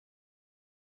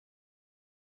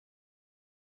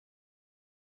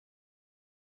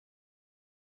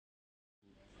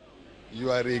You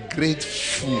are a great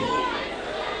fool.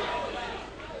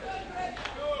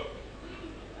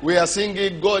 We are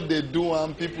singing God they do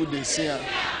and people they sing.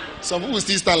 Some people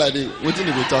still stand like this. Waiting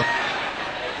to be talk.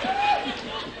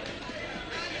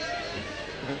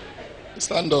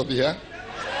 Stand up here.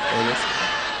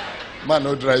 Man,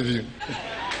 no drive you.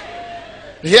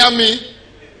 Hear me.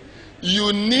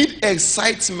 You need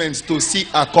excitement to see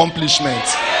accomplishment.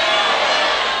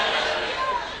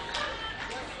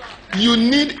 You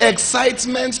need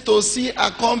excitement to see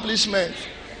accomplishment.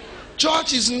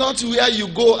 Church is not where you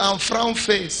go and frown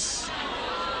face.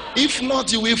 If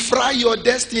not, you will fry your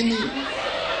destiny.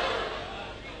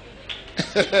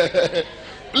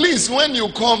 Please, when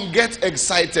you come, get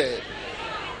excited.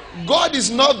 God is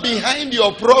not behind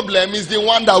your problem, He's the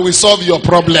one that will solve your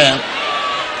problem.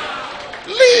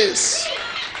 Please.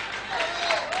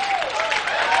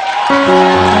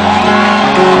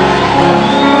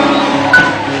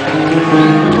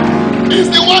 He's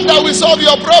the one that will solve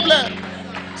your problem.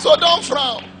 So don't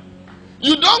frown.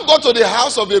 You don't go to the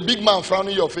house of a big man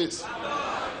frowning your face.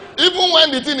 Even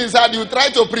when the thing is hard, you try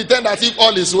to pretend as if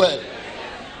all is well.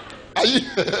 Are you?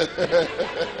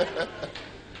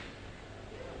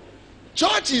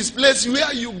 Church is a place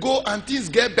where you go and things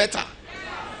get better.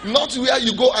 Not where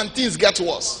you go and things get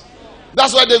worse.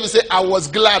 That's why they will say, I was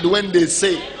glad when they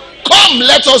say, come,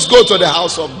 let us go to the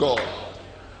house of God.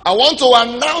 I want to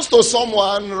announce to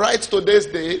someone right today's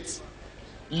date,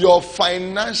 your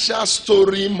financial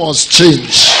story must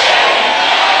change.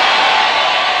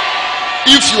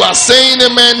 If you are saying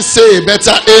amen, say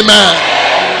better amen.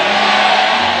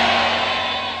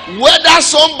 Whether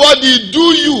somebody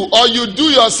do you or you do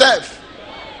yourself,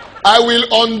 I will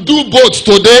undo both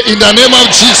today in the name of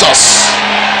Jesus.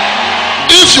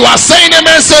 If you are saying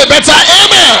amen, say better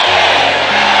amen.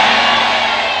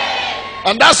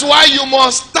 And that's why you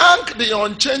must thank the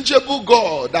unchangeable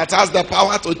God that has the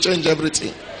power to change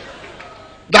everything.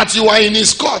 That you are in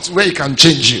His court where He can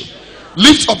change you.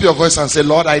 Lift up your voice and say,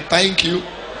 Lord, I thank you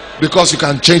because you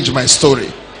can change my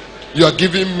story. You are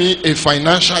giving me a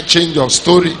financial change of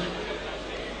story.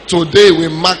 Today we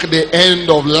mark the end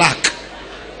of lack.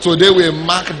 Today we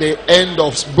mark the end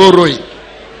of borrowing.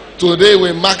 Today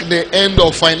we mark the end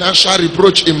of financial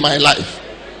reproach in my life.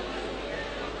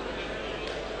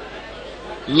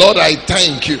 Lord, I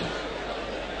thank you.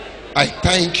 I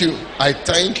thank you. I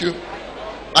thank you.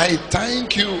 I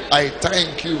thank you. I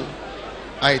thank you.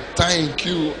 I thank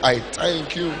you. I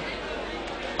thank you.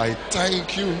 I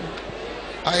thank you.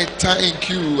 I thank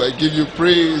you. I give you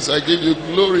praise. I give you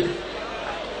glory.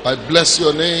 I bless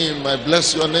your name. I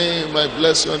bless your name. I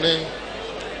bless your name.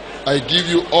 I give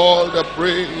you all the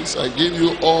praise. I give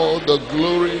you all the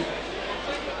glory.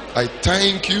 I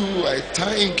thank you. I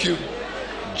thank you.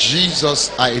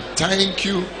 Jesus, I thank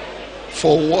you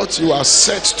for what you are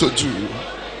set to do.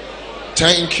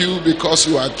 Thank you because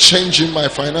you are changing my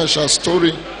financial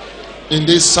story in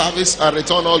this service. I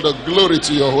return all the glory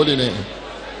to your holy name.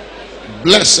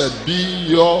 Blessed be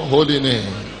your holy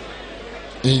name.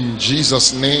 In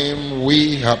Jesus' name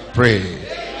we have prayed.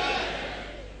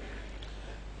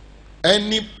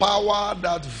 Any power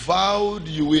that vowed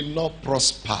you will not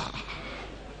prosper,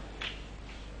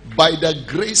 by the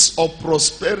grace of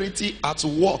prosperity at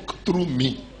work through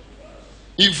me,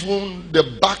 even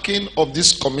the backing of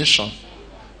this commission,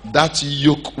 that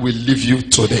yoke will leave you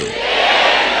today.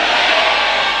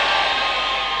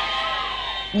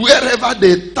 Wherever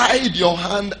they tied your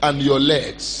hand and your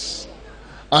legs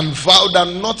and vowed that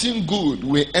nothing good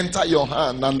will enter your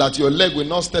hand and that your leg will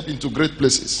not step into great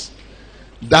places,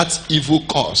 that evil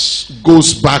curse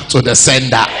goes back to the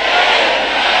sender.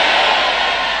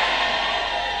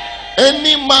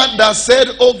 Any man that said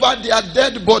over their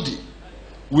dead body,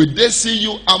 will they see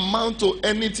you amount to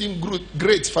anything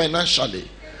great financially?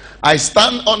 I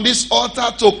stand on this altar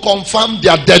to confirm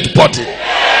their dead body.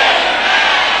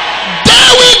 They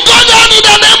will go down in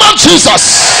the name of Jesus.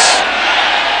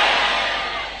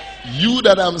 You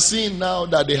that I'm seeing now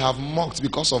that they have mocked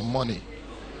because of money,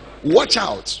 watch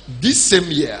out. This same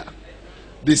year,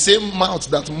 the same mouth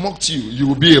that mocked you, you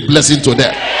will be a blessing to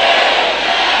them.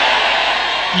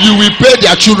 You will pay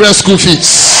their children's school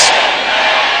fees.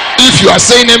 If you are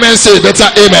saying amen, say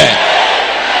better amen.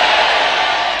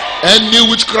 Any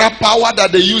witchcraft power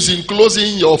that they use in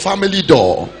closing your family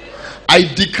door, I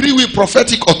decree with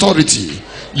prophetic authority,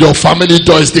 your family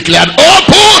door is declared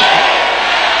open.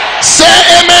 Say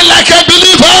amen like a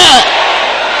believer.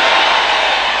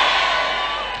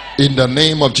 In the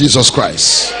name of Jesus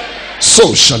Christ,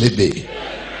 so shall it be.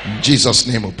 In Jesus'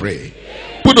 name we pray.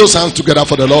 Put those hands together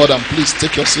for the Lord and please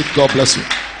take your seat. God bless you.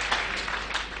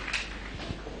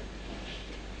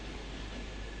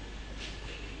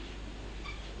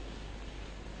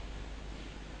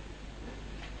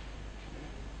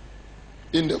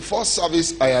 In the first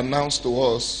service, I announced to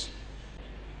us,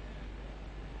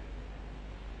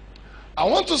 I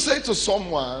want to say to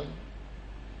someone,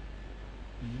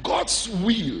 God's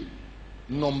will,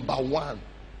 number one,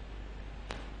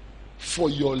 for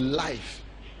your life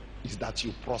is that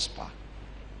you prosper.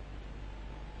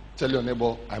 Tell your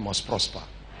neighbor, I must prosper.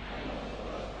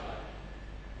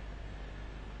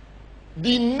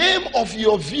 The name of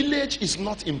your village is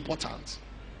not important.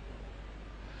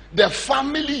 The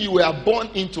family you were born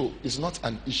into is not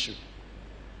an issue.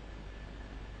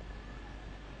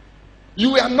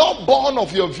 You were not born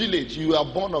of your village, you were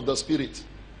born of the spirit.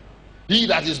 He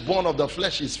that is born of the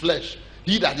flesh is flesh.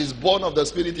 He that is born of the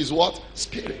spirit is what?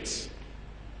 Spirit.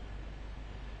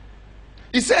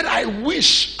 He said, I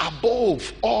wish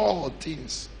above all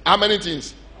things. How many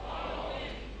things?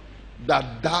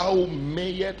 That thou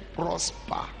mayest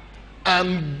prosper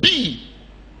and be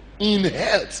in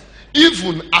health,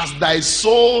 even as thy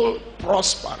soul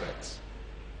prospereth.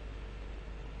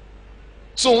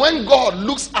 So when God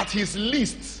looks at his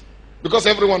list, because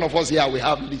every one of us here, we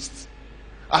have lists,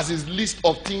 as his list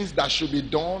of things that should be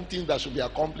done, things that should be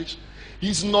accomplished,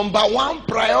 his number one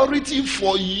priority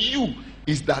for you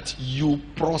is that you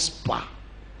prosper.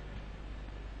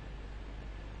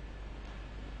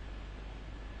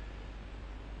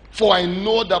 For I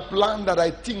know the plan that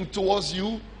I think towards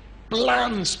you,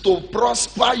 plans to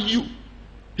prosper you.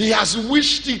 He has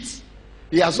wished it.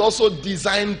 He has also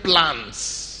designed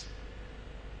plans.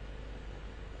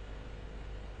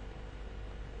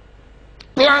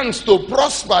 Plans to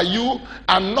prosper you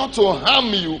and not to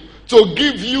harm you, to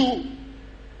give you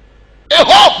a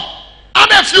hope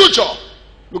and a future.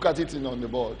 Look at it on the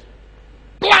board.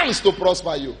 Plans to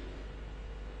prosper you.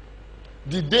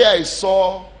 The day I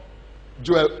saw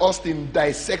Joel Austin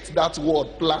dissect that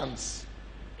word, plans,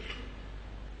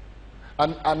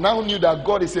 and I now knew that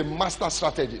God is a master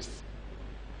strategist.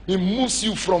 He moves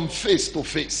you from face to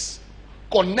face,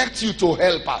 connects you to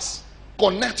helpers,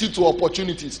 connects you to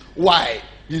opportunities. Why?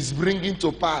 He's bringing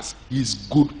to pass his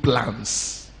good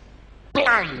plans.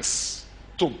 Plans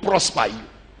to prosper you.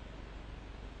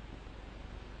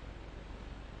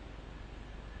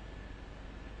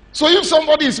 So if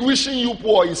somebody is wishing you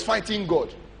poor, he's fighting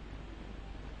God.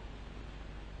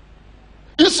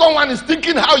 If someone is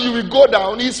thinking how you will go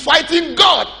down, he's fighting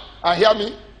God. And hear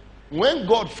me, when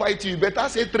God fights you, you better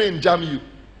say train jam you.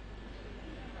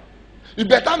 You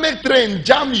better make train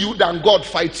jam you than God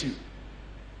fights you.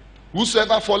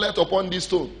 Whosoever falleth upon this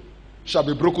stone shall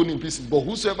be broken in pieces. But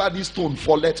whosoever this stone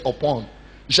falleth upon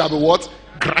shall be what?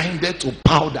 Grinded to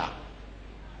powder.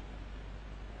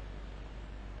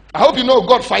 I hope you know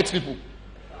God fights people.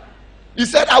 He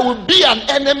said, I will be an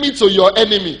enemy to your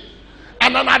enemy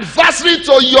and an adversary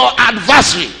to your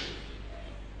adversary.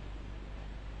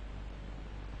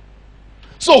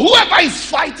 So whoever is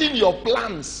fighting your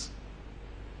plans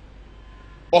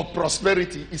of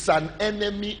prosperity is an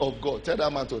enemy of God. Tell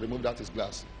that man to remove that his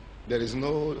glass. There is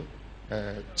no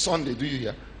Sunday, do you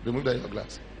hear? Remove that your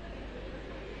glass.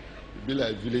 You be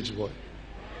like a village boy.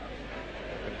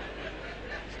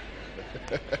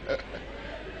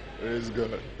 Praise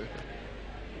God.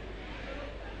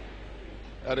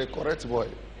 Are a correct boy.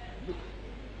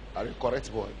 Are a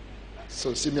correct boy.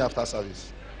 So see me after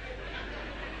service.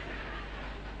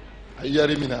 Are you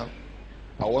hearing me now?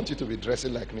 I want you to be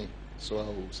dressing like me. So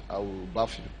I will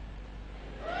buff you.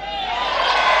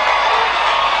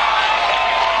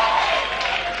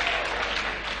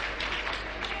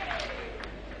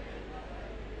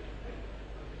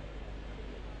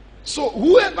 So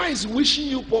whoever is wishing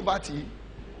you poverty,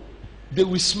 they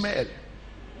will smell.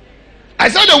 I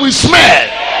said they will smell.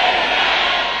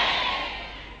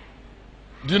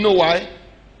 Do you know why?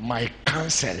 My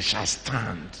counsel shall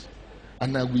stand,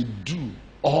 and I will do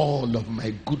all of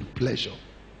my good pleasure.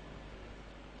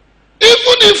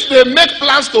 Even if they make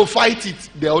plans to fight it,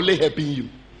 they're only helping you.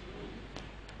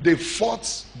 They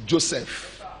fought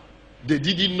Joseph. They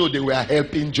didn't know they were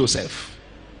helping Joseph.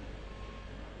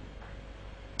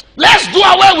 Let's do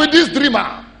away with this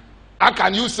dreamer. How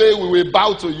can you say we will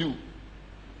bow to you?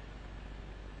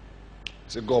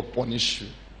 Say, God punish you.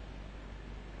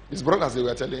 His brothers, they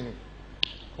were telling him,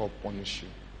 God punish you.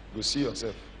 Go see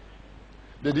yourself.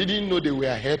 They didn't know they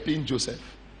were helping Joseph.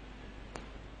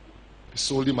 They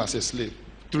sold him as a slave.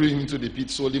 Threw him into the pit,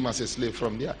 sold him as a slave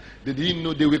from there. They didn't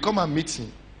know they will come and meet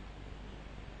him.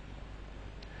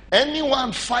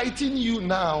 Anyone fighting you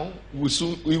now will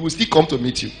still come to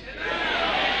meet you.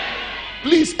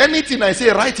 Please, anything I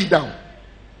say, write it down.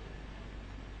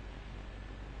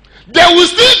 They will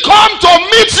still come to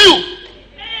meet you.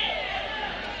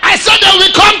 I said they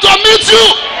will come to meet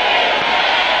you.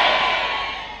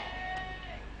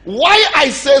 Why I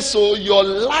say so, your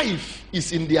life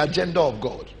is in the agenda of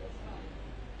God.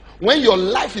 When your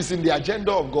life is in the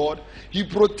agenda of God, He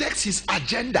protects His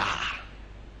agenda.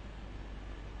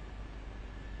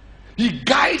 He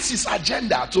guides His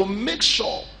agenda to make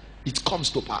sure it comes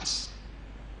to pass.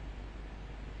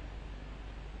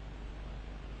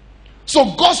 So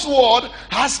God's word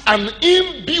has an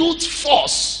inbuilt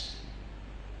force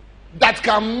that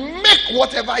can make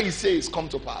whatever He says come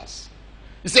to pass.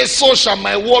 He says, so shall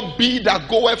my word be that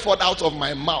goeth forth out of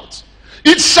my mouth.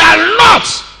 It shall not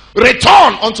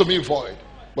return unto me void,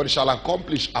 but it shall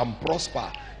accomplish and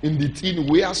prosper in the thing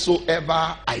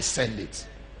wheresoever I send it.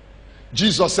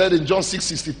 Jesus said in John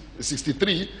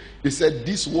 6:63, He said,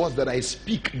 these words that I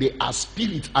speak, they are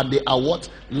spirit and they are what?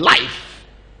 Life.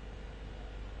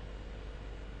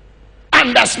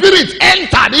 And the Spirit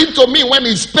entered into me when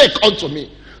He spake unto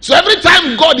me. So every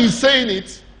time God is saying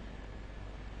it,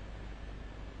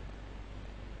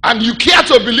 and you care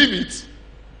to believe it,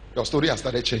 your story has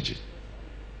started changing.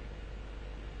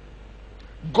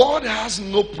 God has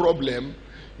no problem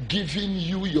giving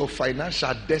you your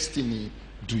financial destiny.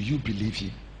 Do you believe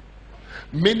Him?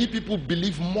 Many people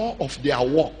believe more of their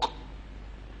work.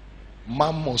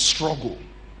 Man must struggle.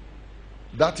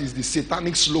 That is the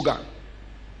satanic slogan.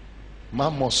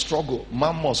 Man must struggle.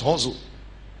 Man must hustle.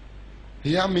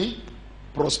 Hear me?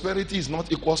 Prosperity is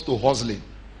not equals to hustling.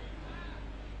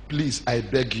 Please, I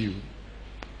beg you.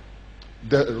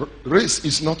 The race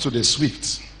is not to the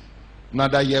swift,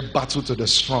 neither yet battle to the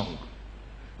strong,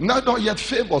 neither yet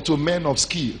favor to men of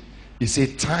skill. It's a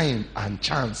time and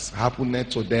chance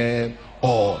happeneth to them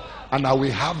all. And I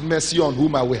will have mercy on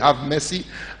whom I will have mercy,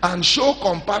 and show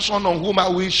compassion on whom I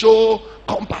will show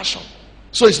compassion.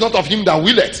 So it's not of him that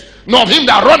willeth, nor of him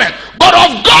that runneth, but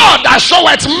of God that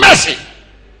showeth mercy.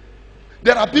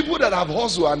 There are people that have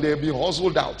hustled and they've been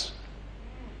hustled out.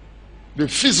 They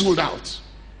fizzled out.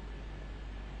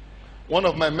 One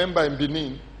of my members in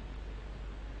Benin,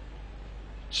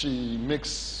 she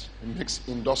makes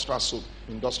industrial soap,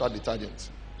 industrial detergent.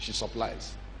 She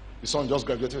supplies. The son just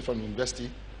graduated from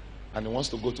university and he wants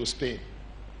to go to Spain.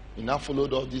 He now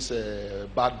followed all these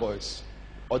bad boys,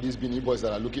 all these Benin boys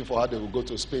that are looking for how they will go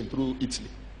to Spain through Italy.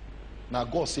 Now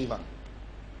God save him.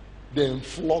 Then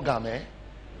flog him, eh?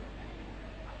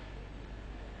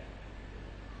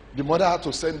 The mother had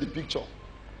to send the picture.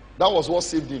 That was what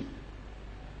saved him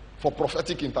for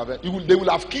prophetic intervention. They will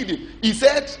have killed him. He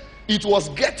said it was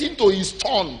getting to his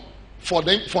turn for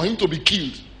him to be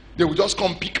killed. They will just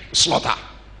come pick, slaughter.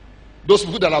 Those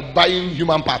people that are buying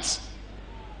human parts.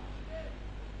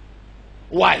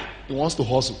 Why? He wants to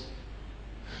hustle.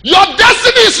 Your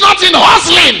destiny is not in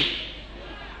hustling.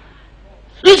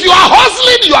 If you are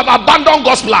hustling, you have abandoned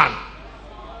God's plan.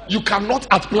 You cannot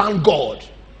outplan God.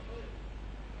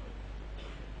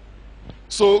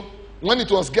 So when it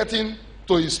was getting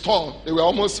to his turn, there were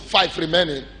almost 5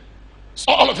 remaining.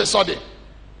 So all of a sudden,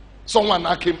 someone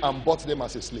now came and bought them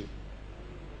as a slave.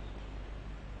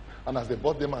 And as they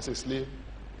bought them as a slave,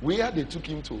 where they took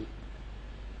him to,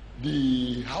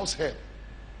 the house help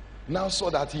now saw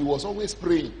that he was always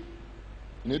praying.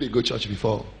 You know, they go to church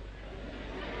before.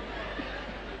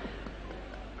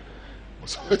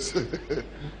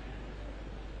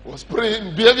 was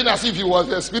praying, behaving as if he was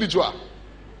a spiritual.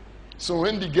 So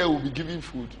when the girl will be giving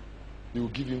food, they will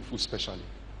give him food specially.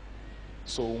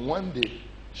 So one day,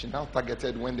 she now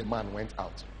targeted when the man went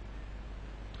out.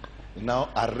 Now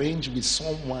arrange with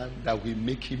someone that will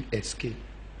make him escape.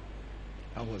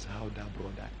 That was how that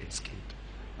brother escaped.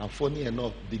 And funny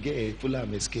enough, the girl full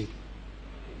of escape.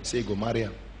 He said, go marry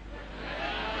him.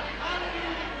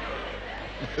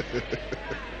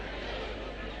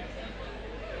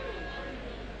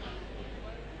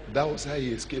 That was how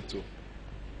he escaped too.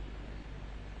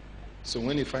 So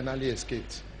when he finally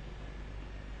escaped,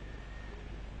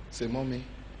 he said, Mommy,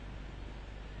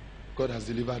 God has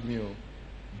delivered me. Oh.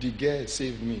 The girl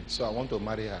saved me, so I want to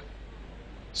marry her.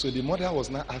 So the mother was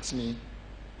now asking me,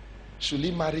 should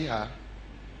he marry her?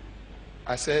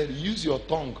 I said, use your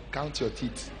tongue, count your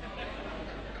teeth.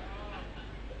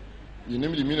 You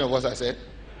know the meaning of what I said?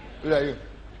 Who are you?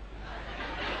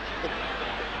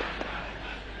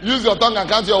 Use your tongue and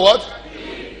count your what?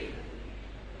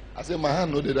 I said, my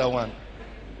hand no did that one.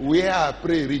 Where I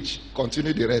pray reach,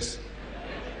 continue the rest.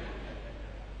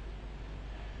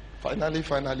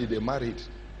 Finally, they married.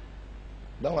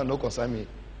 That one no concern me.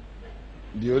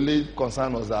 The only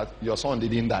concern was that your son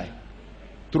didn't die.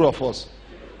 True or false?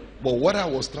 But what I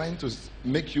was trying to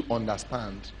make you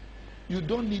understand, you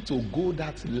don't need to go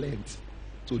that length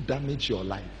to damage your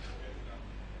life.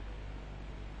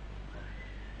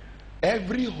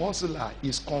 Every hustler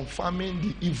is confirming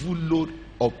the evil load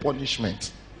of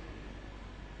punishment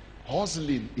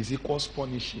Hustling is equals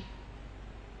punishing.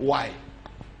 Why?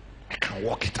 I can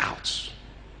work it out.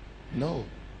 No.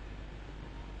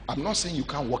 I'm not saying you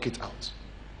can't work it out.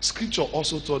 Scripture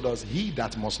also told us, he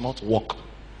that must not work,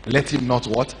 let him not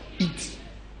what? Eat.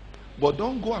 But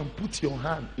don't go and put your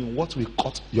hand in what will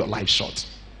cut your life short.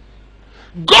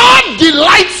 God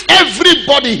delights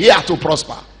everybody here to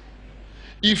prosper.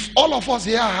 If all of us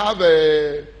here have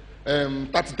a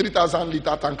 33,000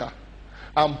 liter tanker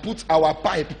and put our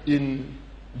pipe in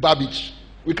Babbage,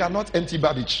 we cannot empty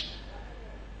Babbage.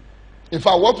 In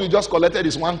fact, what we just collected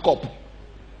is 1 cup.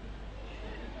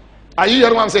 Are you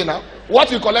hearing what I'm saying now?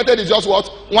 What we collected is just what?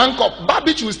 1 cup.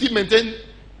 Babbage will still maintain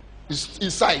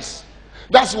his size.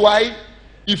 That's why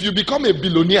if you become a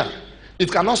billionaire,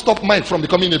 it cannot stop Mike from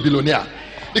becoming a billionaire.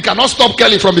 It cannot stop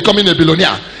Kelly from becoming a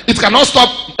billionaire. It cannot stop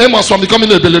Amos from becoming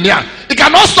a billionaire. It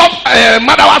cannot stop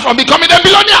Madawa from becoming a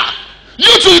billionaire.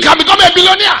 You too, you can become a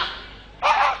billionaire.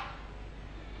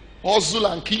 Hustle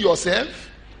and kill yourself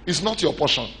is not your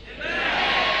portion.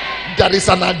 There is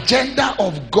an agenda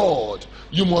of God.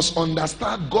 You must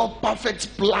understand God's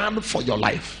perfect plan for your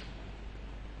life.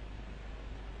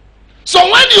 So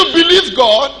when you believe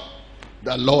God,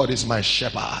 the Lord is my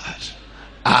shepherd,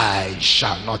 I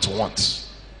shall not want.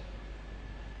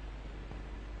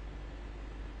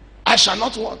 I shall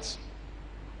not want.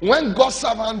 When God's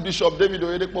servant Bishop David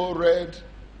Oyedepo read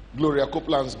Gloria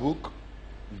Copeland's book,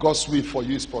 God's will for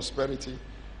you is prosperity.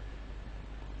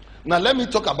 Now let me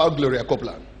talk about Gloria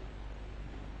Copeland.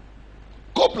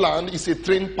 Copeland is a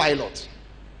trained pilot.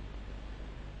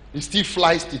 He still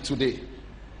flies till today.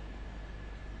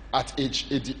 At age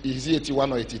 80, is he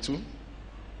 81 or 82?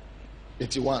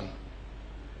 81.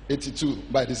 82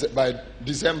 by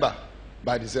December.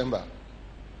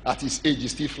 At his age,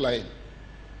 he's still flying.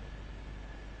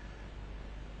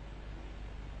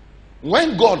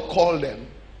 When God called them,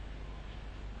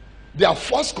 their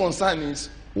first concern is,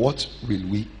 what will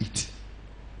we eat?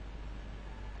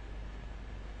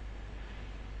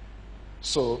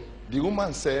 So the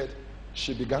woman said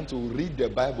she began to read the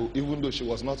Bible even though she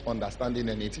was not understanding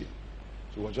anything.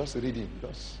 She was just reading.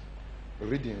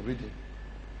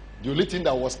 The only thing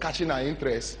that was catching her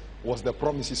interest was the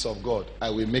promises of God. I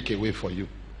will make a way for you.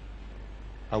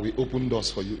 I will open doors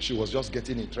for you. She was just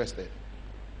getting interested.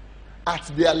 At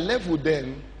their level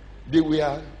then, they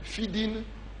were feeding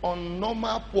on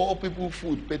normal poor people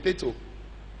food, potato.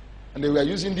 And they were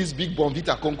using this big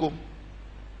Bonvita Conco.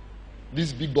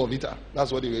 This big Bonvita.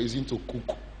 That's what they were using to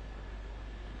cook.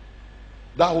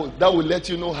 That will let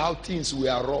you know how things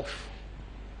were rough.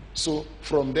 So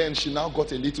from then, she now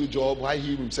got a little job while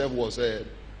he himself was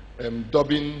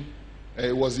dubbing.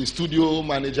 Was the studio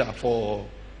manager for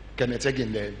Kenneth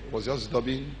Hagin there. Was just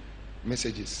dubbing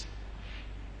messages.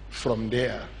 From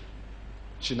there,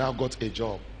 she now got a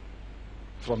job.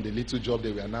 From the little job,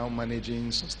 they were now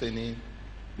managing, sustaining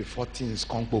the 14th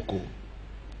Kongpoko.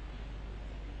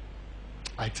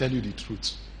 I tell you the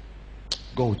truth.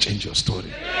 God will change your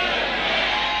story.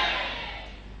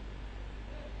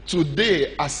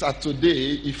 Today, as at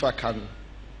today, if I can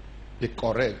be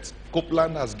correct,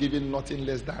 Copeland has given nothing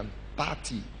less than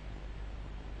 30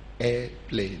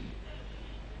 airplanes.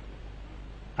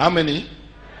 How many?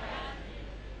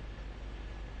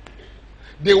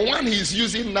 The one he's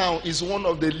using now is one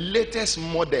of the latest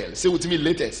models. Say with me,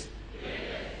 latest.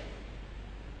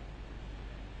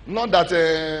 Not that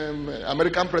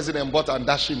American president bought and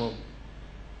dashed him.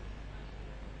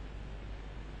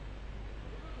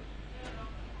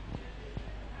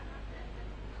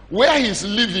 Where he's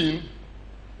living,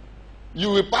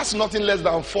 you will pass nothing less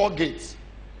than 4 gates.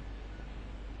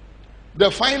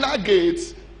 The final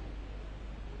gate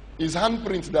is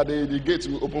handprint that the gate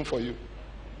will open for you.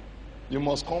 You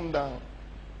must come down.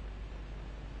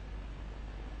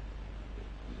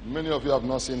 Many of you have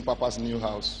not seen Papa's new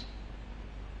house.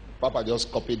 Papa just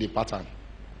copied the pattern.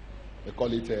 They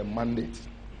call it a mandate.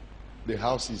 The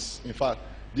house is, in fact,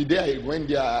 the day I went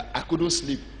there, I couldn't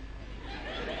sleep.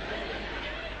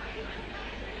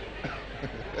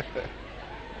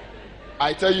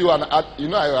 I tell you,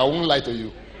 I won't lie to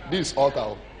you. This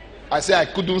altar, I say I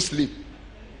couldn't sleep.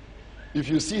 If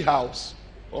you see house,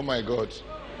 oh my God.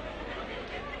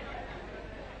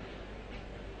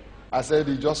 I said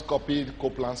he just copied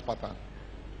Copeland's pattern.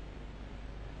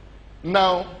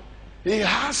 Now, he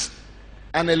has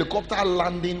an helicopter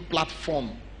landing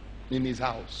platform in his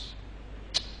house.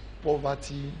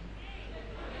 Poverty.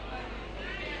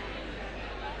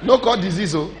 No called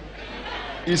disease, oh.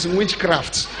 It's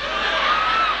witchcraft.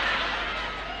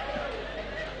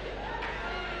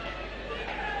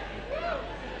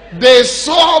 They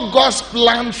saw God's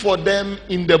plan for them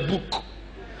in the book.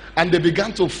 And they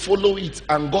began to follow it,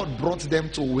 and God brought them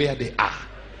to where they are.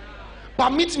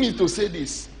 Permit me to say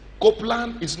this.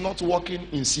 Copeland is not working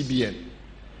in CBN.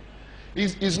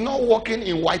 He's not working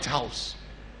in White House.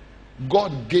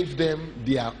 God gave them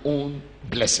their own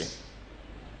blessing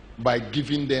by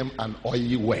giving them an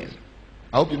oil well.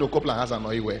 I hope you know Copeland has an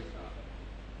oil well.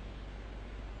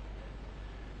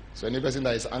 So any person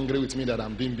that is angry with me that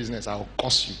I'm doing business, I'll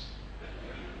curse you.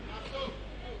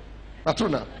 Not true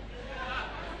now.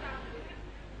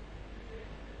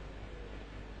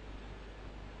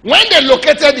 When they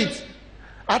located it,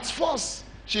 at first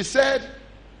she said,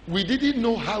 we didn't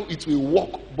know how it will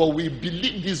work, but we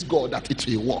believe this God that it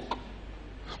will work,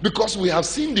 because we have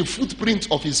seen the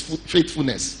footprint of his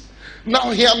faithfulness.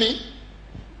 Now hear me.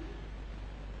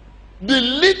 The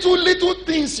little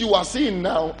things you are seeing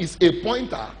now is a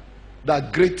pointer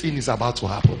that great thing is about to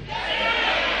happen.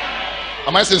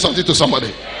 Am I saying something to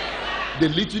somebody? The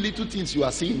little things you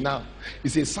are seeing now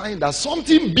is a sign that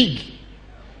something big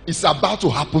is about to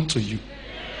happen to you.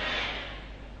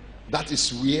 That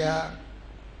is where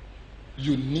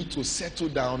you need to settle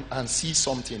down and see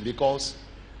something, because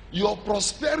your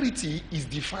prosperity is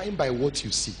defined by what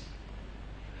you see.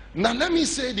 Now let me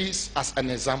say this as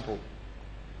an example.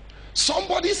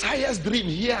 Somebody's highest dream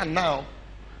here and now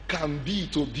can be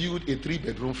to build a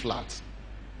 3-bedroom flat.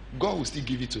 God will still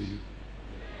give it to you.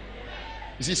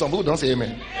 You see, some people don't say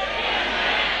amen.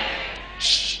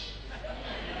 Shh.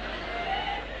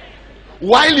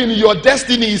 While in your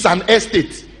destiny is an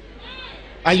estate,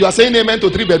 and you are saying amen to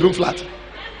 3-bedroom flat.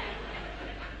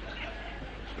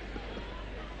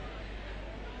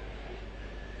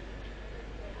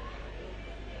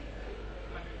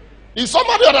 Is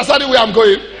somebody understanding where I'm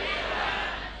going?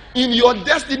 In your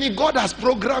destiny, God has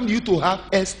programmed you to have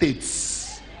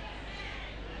estates.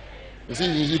 You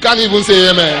see, you can't even say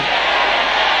amen.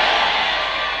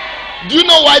 Do you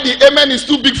know why the amen is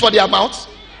too big for their mouth?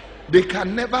 They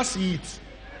can never see it.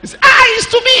 It's,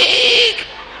 it's too big.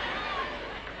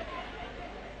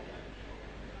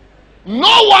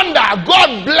 No wonder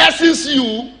God blesses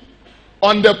you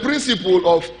on the principle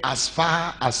of as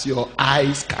far as your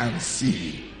eyes can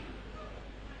see.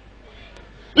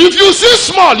 If you see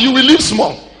small, you will live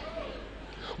small.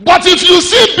 But if you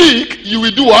see big, you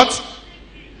will do what?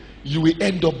 You will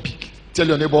end up big. Tell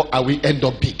your neighbor, I will end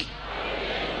up big.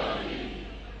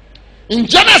 In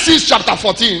Genesis chapter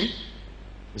 14,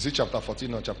 is it chapter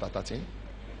 14 or chapter 13?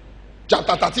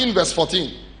 Chapter 13 verse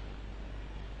 14.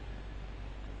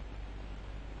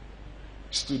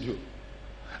 Studio.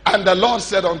 And the Lord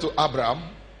said unto Abraham,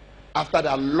 after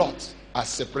that Lot has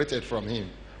separated from him.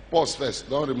 Pause first,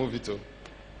 don't remove it.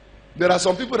 There are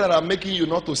some people that are making you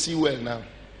not to see well now,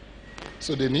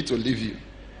 so they need to leave you.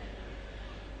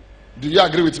 Do you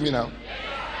agree with me now?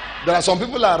 There are some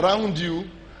people around you,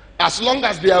 as long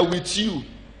as they are with you,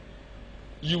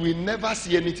 you will never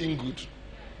see anything good.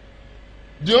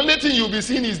 The only thing you'll be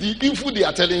seeing is the info they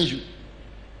are telling you.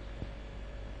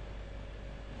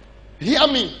 Hear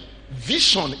me.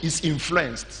 Vision is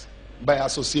influenced by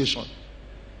association.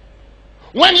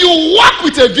 When you work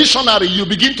with a visionary, you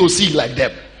begin to see like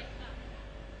them.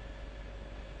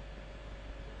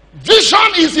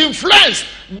 Vision is influenced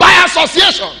by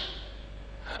association.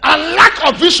 And lack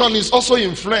of vision is also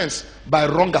influenced by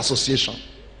wrong association.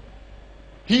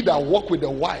 He that walk with the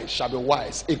wise shall be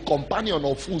wise. A companion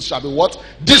of fools shall be what?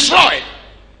 Destroyed.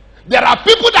 There are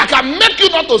people that can make you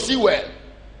not to see well.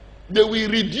 They will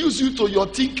reduce you to your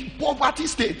poverty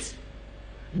state.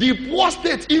 The poor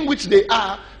state in which they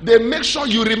are, they make sure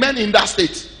you remain in that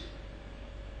state.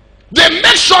 They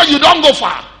make sure you don't go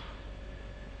far.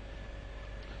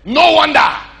 No wonder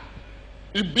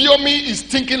Ibiomi is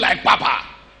thinking like Papa,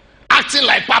 acting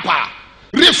like Papa,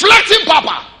 reflecting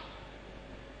Papa.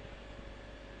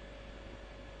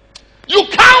 You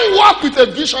can't walk with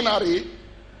a visionary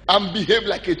and behave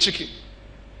like a chicken.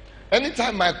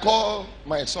 Anytime I call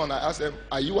my son, I ask them,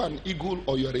 are you an eagle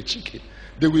or you're a chicken?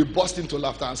 They will burst into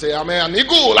laughter and say, I'm an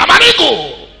eagle, I'm an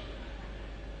eagle.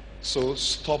 So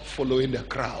stop following the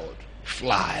crowd.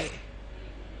 Fly.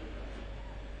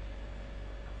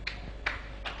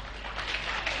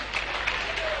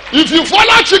 If you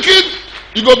follow chicken,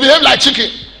 you go behave like chicken.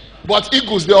 But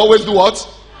eagles, they always do what?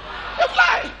 They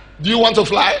fly. Do you want to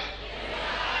fly?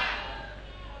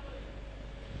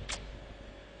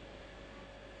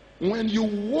 When you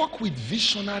walk with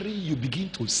visionary, you begin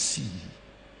to see.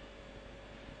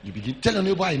 You begin, tell your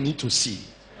neighbor, I need to see.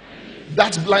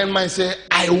 That blind man say,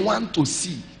 I want to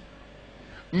see.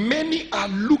 Many are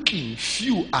looking,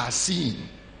 few are seeing.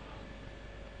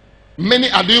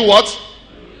 Many are doing what?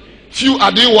 Few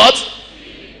are doing what?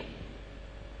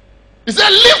 He said,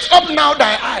 lift up now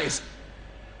thy eyes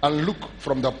and look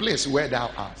from the place where thou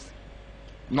art,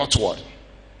 northward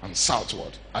and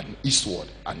southward and eastward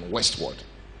and westward.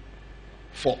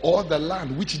 For all the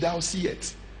land which thou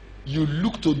seest, you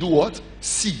look to do what?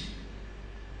 See.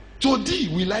 To thee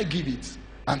will I give it,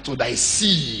 and to thy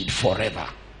seed forever.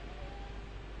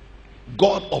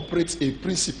 God operates a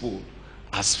principle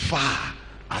as far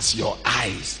as your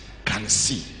eyes can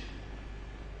see.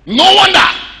 No wonder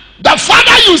the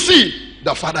farther you see,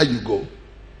 the farther you go.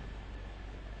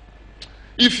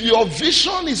 If your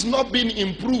vision is not being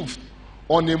improved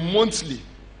on a monthly,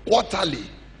 quarterly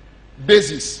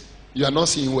basis, you are not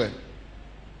seeing well.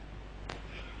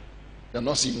 You are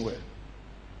not seeing well.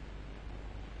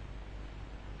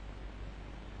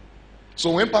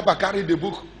 So when Papa carried the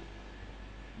book,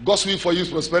 Gospel for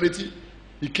Youth Prosperity,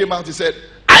 he came out, he said,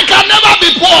 I can never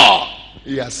be poor.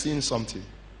 He has seen something.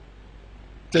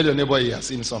 Tell your neighbor he has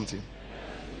seen something.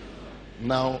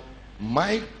 Now,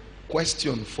 my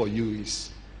question for you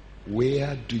is,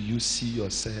 where do you see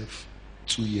yourself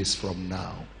 2 years from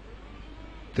now?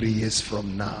 3 years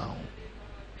from now?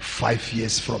 5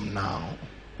 years from now?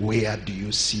 Where do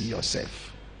you see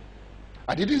yourself?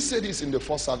 I didn't say this in the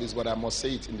first service, but I must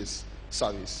say it in this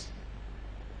service.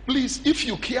 Please, if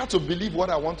you care to believe what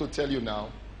I want to tell you now,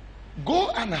 go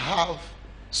and have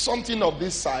something of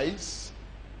this size.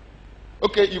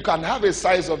 Okay, you can have a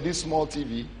size of this small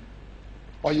TV,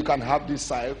 or you can have this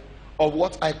size of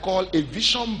what I call a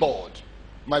vision board.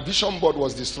 My vision board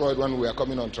was destroyed when we were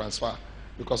coming on transfer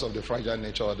because of the fragile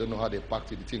nature. I don't know how they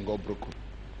packed it. The thing got broken.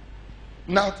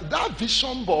 Now, that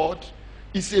vision board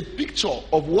is a picture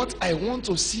of what I want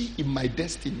to see in my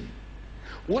destiny,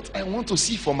 what I want to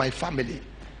see for my family.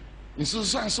 In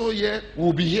so and so year,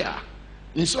 we'll be here.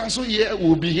 In so and so year,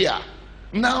 we'll be here.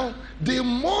 Now, the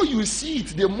more you see it,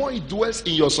 the more it dwells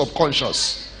in your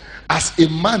subconscious. As a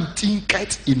man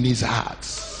thinketh in his heart.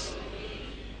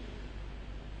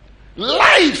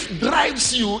 Life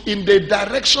drives you in the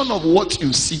direction of what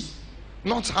you see,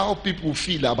 not how people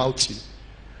feel about you.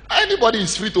 Anybody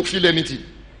is free to feel anything.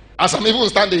 As I'm even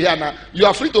standing here now, you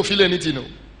are free to feel anything, no?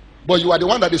 But you are the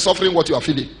one that is suffering what you are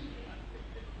feeling.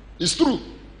 It's true.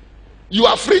 You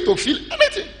are free to feel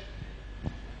anything.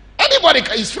 Anybody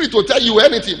is free to tell you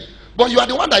anything, but you are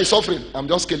the one that is suffering. I'm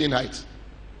just scaling height.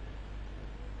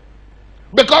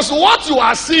 Because what you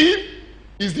are seeing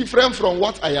is different from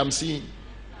what I am seeing.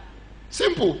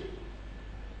 Simple.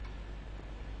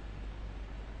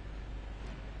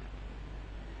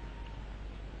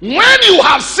 When you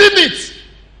have seen it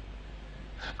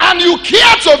and you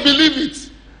care to believe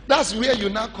it, that's where you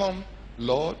now come,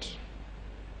 Lord,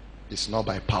 it's not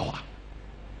by power,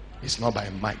 it's not by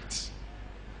might.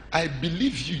 I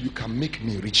believe you can make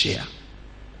me rich here.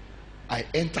 I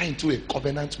enter into a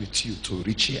covenant with you to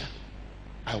reach here.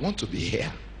 I want to be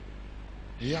here.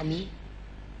 You hear me?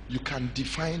 You can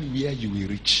define where you will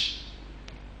reach.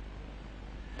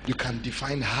 You can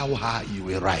define how high you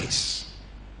will rise.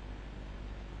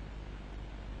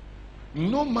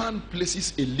 No man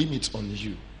places a limit on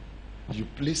you. You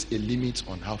place a limit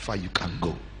on how far you can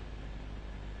go.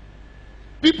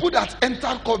 People that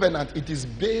enter covenant, it is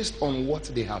based on what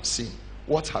they have seen.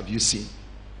 What have you seen?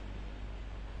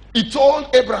 He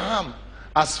told Abraham,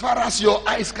 as far as your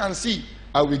eyes can see,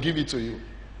 I will give it to you.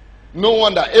 No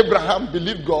wonder Abraham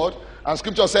believed God, and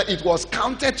scripture said it was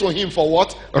counted to him for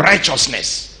what?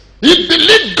 Righteousness. He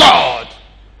believed God.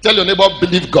 Tell your neighbor,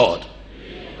 believe God.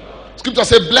 Scripture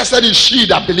says, blessed is she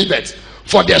that believeth,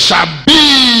 for there shall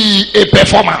be a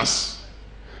performance.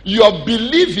 Your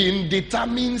believing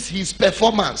determines his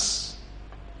performance.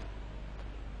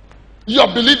 Your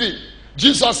believing.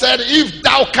 Jesus said, if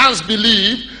thou canst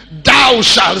believe, thou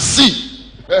shalt see.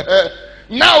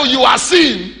 Now you are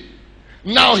seeing.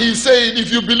 Now he's saying,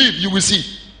 if you believe, you will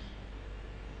see.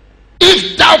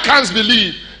 If thou canst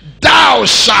believe, thou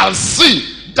shalt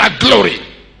see the glory,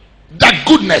 the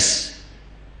goodness.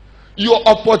 Your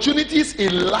opportunities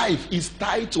in life is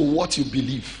tied to what you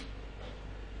believe.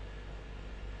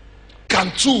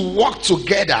 Can two walk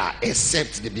together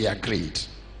except they be agreed?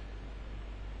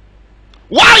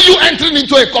 Why are you entering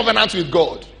into a covenant with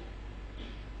God?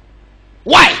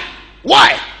 Why?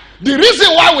 Why? The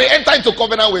reason why we enter into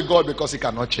covenant with God, because he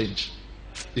cannot change.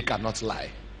 He cannot lie.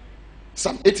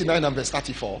 Psalm 89 and verse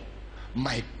 34.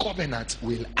 My covenant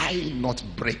will I not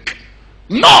break,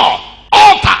 nor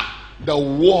alter the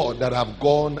word that have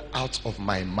gone out of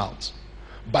my mouth.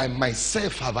 By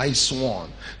myself have I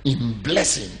sworn, in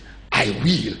blessing I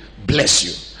will bless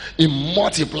you, in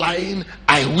multiplying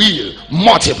I will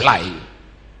multiply you.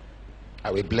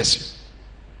 I will bless you,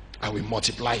 I will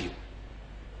multiply you.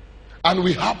 And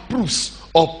we have proofs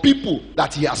of people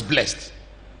that he has blessed.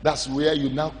 That's where you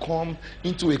now come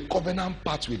into a covenant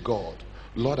path with God.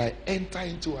 Lord, I enter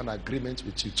into an agreement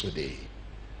with you today.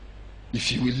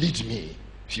 If you will lead me,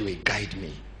 if you will guide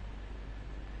me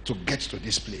to get to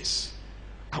this place,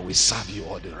 I will serve you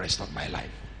all the rest of my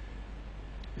life.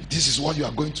 If this is what you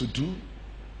are going to do,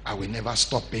 I will never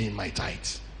stop paying my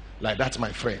tithes. Like that,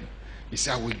 my friend. He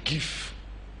said, I will give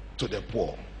to the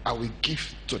poor. I will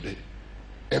give to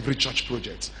every church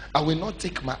project. I will not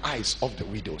take my eyes off the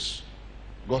widows.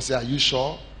 God said, are you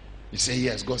sure? He said,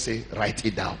 yes. God said, write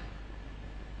it down.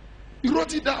 He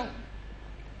wrote it down.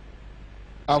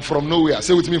 And from nowhere,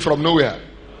 say with me, from nowhere.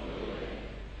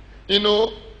 You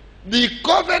know, the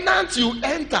covenant you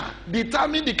enter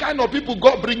determine the kind of people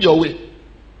God bring your way.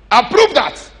 Approve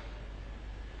that.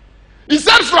 He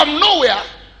said from nowhere,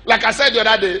 like I said the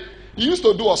other day, he used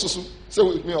to do osusu. Say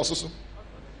with me, osusu.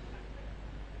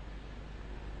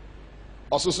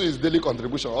 Osusu is daily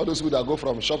contribution. All those people that go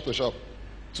from shop to shop,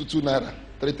 2 naira,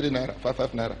 3 naira, 5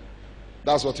 naira.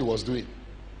 That's what he was doing.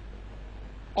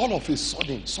 All of a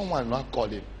sudden, someone now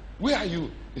called him. Where are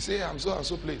you? He said, I'm so and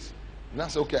so place. And I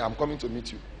said, okay, I'm coming to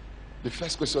meet you. The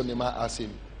first question the man asked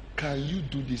him, can you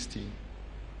do this thing?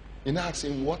 And I asked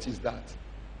him, what is that?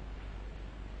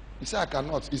 He said, I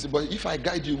cannot. He said, but if I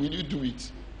guide you, will you do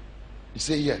it? He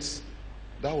said, yes.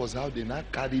 That was how they now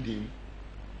carried him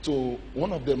to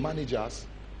one of the managers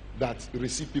that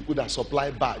receive people that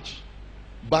supply badge.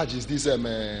 Badge is this,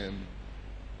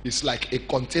 it's like a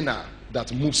container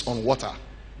that moves on water.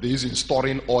 They use in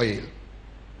storing oil.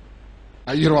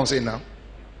 Are you hearing what I'm saying now?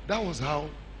 That was how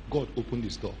God opened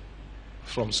his door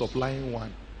from supplying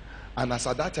one. And as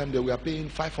at that time, they were paying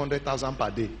 500,000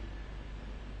 per day.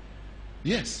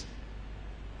 Yes.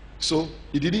 So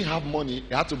he didn't have money.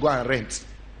 He had to go and rent.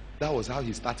 That was how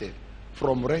he started.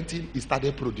 From renting, he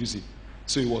started producing.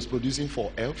 So he was producing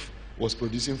for Elf, was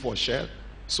producing for Shell.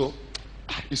 So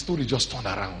his story just turned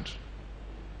around.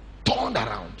 Turned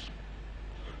around.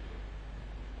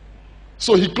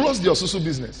 So he closed the Osusu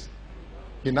business.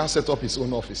 He now set up his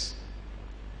own office.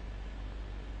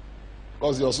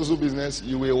 Because the Osusu business,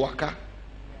 you will waka.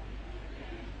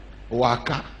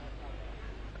 Waka.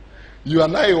 You are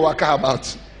not a waka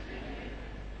about.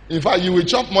 In fact, you will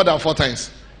chop more than 4 times.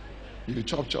 You will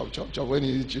chop. When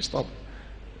you stop,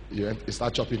 you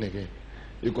start chopping again.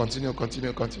 You continue.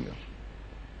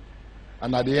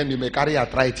 And at the end, you may carry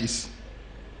arthritis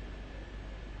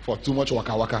for too much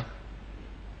waka.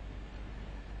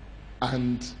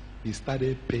 And he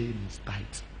started paying his tithe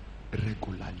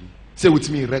regularly. Say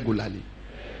with me, regularly.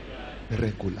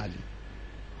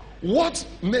 What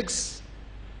makes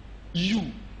you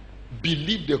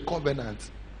believe the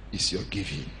covenant is your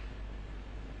giving.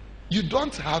 You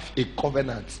don't have a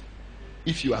covenant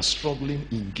if you are struggling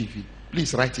in giving.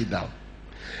 Please write it down.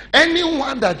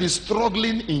 Anyone that is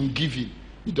struggling in giving,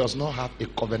 he does not have a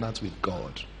covenant with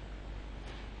God.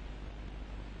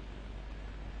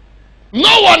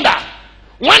 No wonder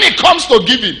when it comes to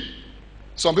giving,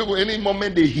 some people, any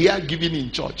moment they hear giving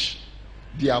in church,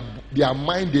 their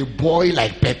mind, they boil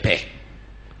like pepper.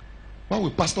 Why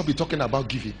will pastor be talking about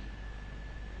giving?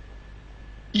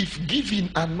 If giving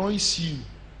annoys you,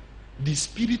 the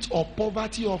spirit of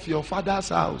poverty of your father's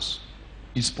house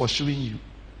is pursuing you.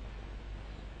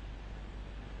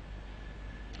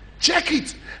 Check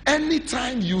it.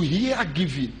 Anytime you hear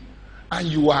giving and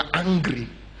you are angry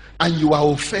and you are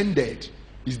offended,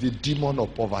 is the demon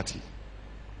of poverty.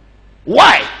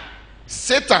 Why?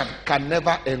 Satan can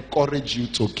never encourage you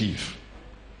to give.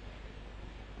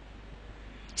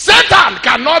 Satan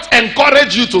cannot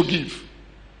encourage you to give.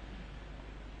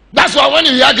 That's why when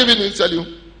you hear giving, he tell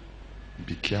you,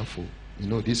 be careful. You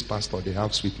know, this pastor, they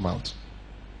have sweet mouth.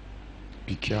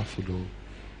 Be careful, though.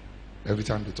 Every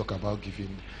time they talk about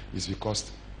giving, it's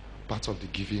because part of the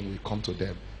giving will come to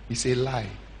them. It's a lie.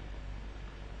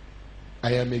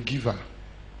 I am a giver.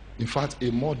 In fact, a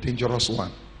more dangerous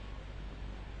one.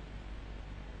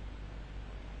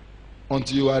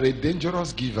 Until you are a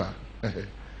dangerous giver,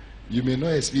 you may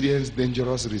not experience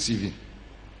dangerous receiving.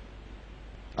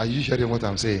 Are you hearing what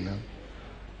I'm saying now?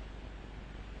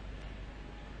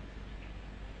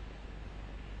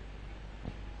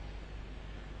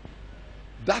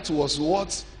 That was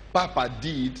what Papa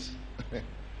did.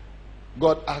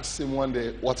 God asked him one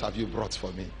day, what have you brought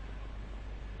for me?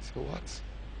 So what?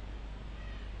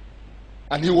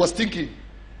 And he was thinking,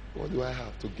 what do I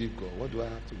have to give God? What do I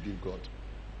have to give God?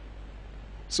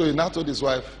 So he now told his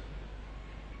wife,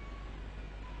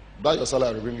 buy your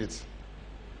salary, bring it.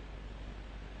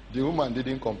 The woman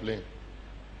didn't complain.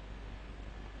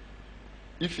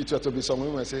 If it were to be some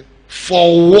women say,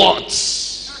 for what?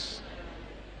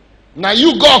 Now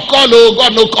you God call, oh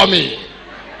God no coming.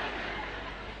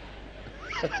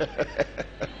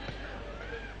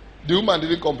 The woman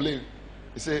didn't complain.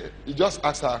 He just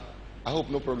asked her, I hope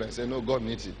no problem. He said, no, God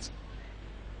needs it.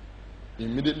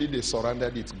 Immediately they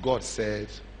surrendered it. God said,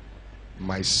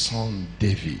 my son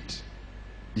David,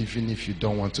 even if you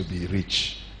don't want to be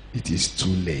rich, it is too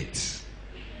late.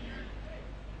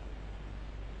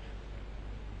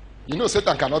 You know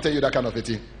Satan cannot tell you that kind of a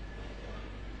thing.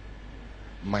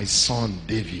 My son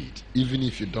David, even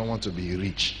if you don't want to be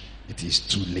rich, it is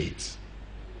too late.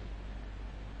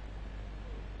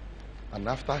 And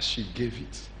after she gave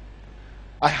it,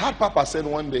 I heard Papa said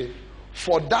one day,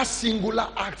 for that singular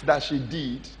act that she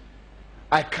did,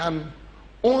 I can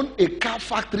own a car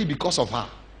factory because of her.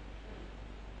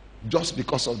 Just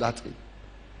because of that thing.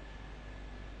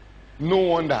 No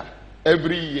wonder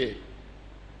every year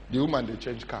the woman they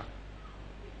change car.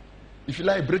 If you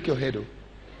like, break your head. Oh.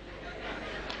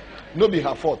 No be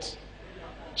her fault.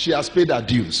 She has paid her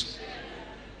dues.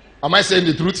 Am I saying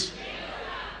the truth?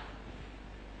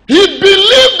 He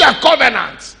believed the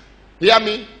covenant. Hear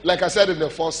me? Like I said in the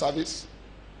first service,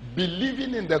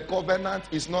 believing in the covenant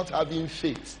is not having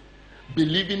faith.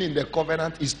 Believing in the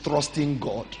covenant is trusting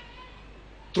God.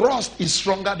 Trust is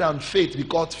stronger than faith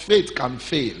because faith can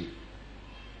fail.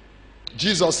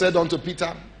 Jesus said unto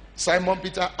Peter, Simon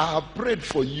Peter, I have prayed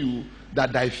for you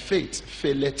that thy faith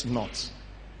faileth not.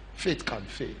 Faith can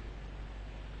fail.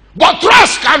 But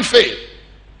trust can fail.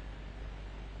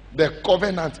 The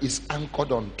covenant is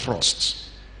anchored on trust.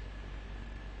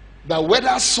 That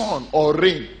whether sun or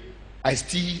rain, I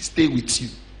still stay with you.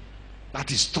 That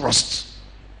is trust.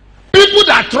 People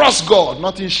that trust God,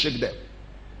 nothing shake them.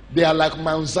 They are like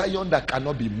Mount Zion that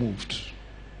cannot be moved.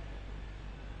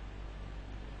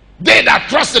 They that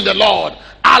trust in the Lord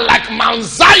are like Mount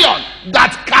Zion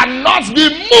that cannot be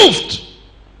moved.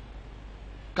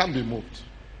 Can't be moved.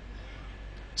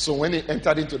 So when he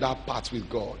entered into that path with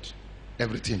God,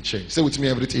 everything changed. Say with me,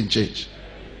 everything changed.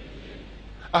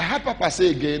 I heard Papa say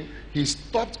again, he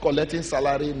stopped collecting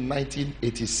salary in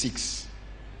 1986.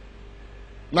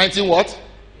 19 what?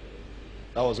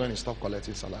 That was when he stopped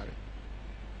collecting salary.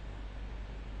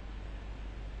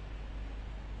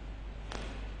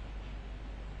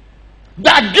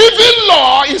 That giving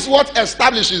law is what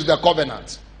establishes the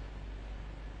covenant.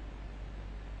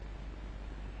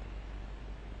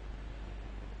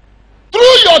 Through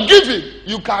your giving,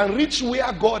 you can reach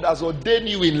where God has ordained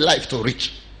you in life to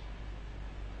reach.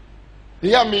 You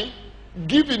hear me?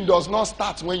 Giving does not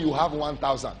start when you have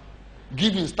 1,000.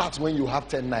 Giving starts when you have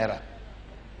 10 naira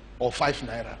or 5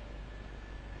 naira.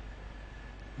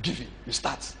 Giving, you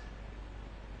start.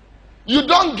 You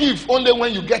don't give only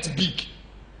when you get big.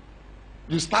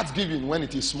 You start giving when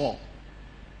it is small.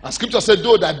 And scripture said,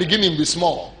 though thy beginning be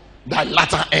small, thy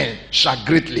latter end shall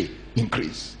greatly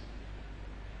increase.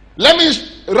 Let me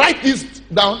write this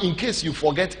down in case you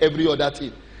forget every other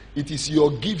thing. It is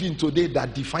your giving today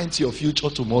that defines your future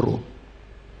tomorrow.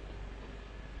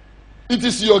 It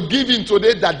is your giving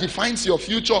today that defines your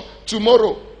future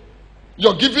tomorrow.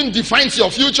 Your giving defines your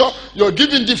future. Your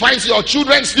giving defines your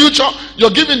children's future. Your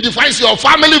giving defines your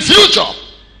family future.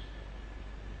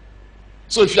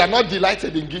 So if you are not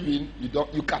delighted in giving,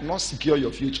 you cannot secure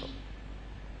your future.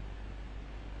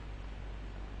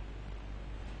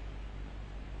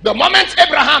 The moment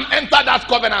Abraham entered that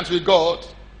covenant with God,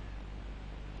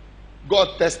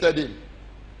 God tested him.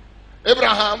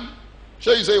 Abraham,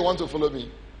 sure you say you want to follow me.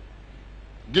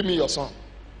 Give me your son.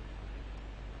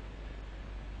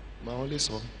 My only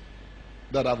son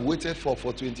that I've waited for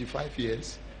 25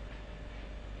 years.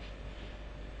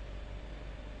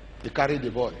 He carried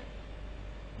the boy.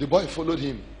 The boy followed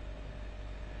him.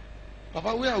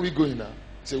 Papa, where are we going now?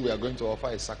 He said, we are going to offer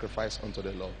a sacrifice unto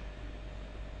the Lord.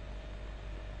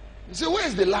 He said, where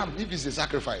is the lamb if it's a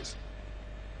sacrifice?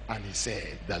 And he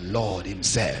said, the Lord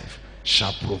himself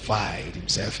shall provide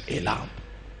himself a lamb.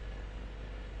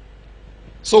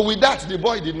 So with that, the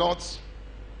boy didn't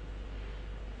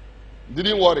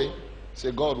worry. He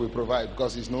said, God will provide,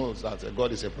 because he knows that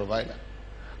God is a provider.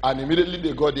 And immediately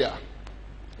they got there.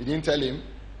 He didn't tell him.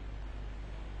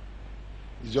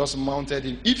 He just mounted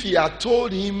him. If he had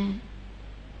told him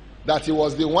that he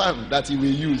was the one that he will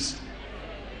use,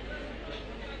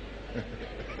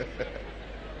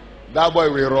 that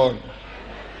boy will run.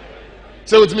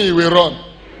 Say with me, he will run.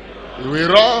 He will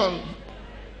run.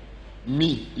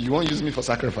 Me, you won't use me for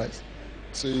sacrifice.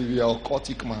 So you are a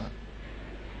occultic man.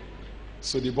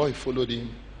 So the boy followed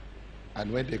him,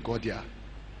 and when they got there,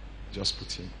 just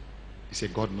put him. He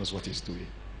said, God knows what he's doing.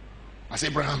 As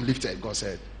Abraham lifted, God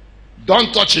said,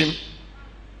 don't touch him.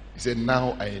 He said,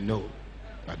 now I know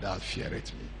that thou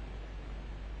fearest me.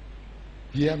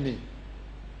 Hear me.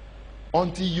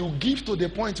 Until you give to the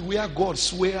point where God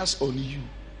swears on you,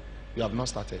 you have not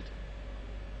started.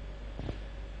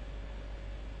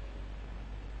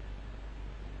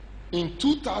 In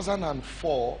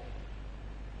 2004,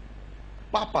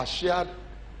 Papa shared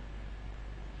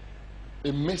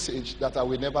a message that I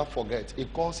will never forget. He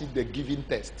calls it the giving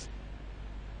test.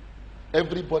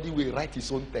 Everybody will write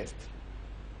his own test.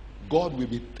 God will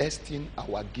be testing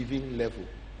our giving level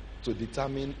to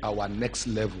determine our next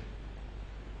level.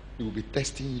 He will be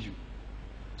testing you.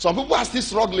 Some people are still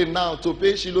struggling now to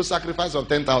pay Shiloh sacrifice of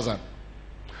 10,000.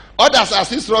 Others are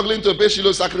still struggling to pay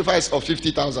Shiloh sacrifice of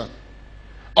 50,000.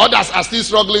 Others are still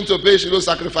struggling to pay Shiloh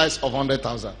sacrifice of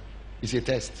 100,000. It's a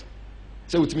test.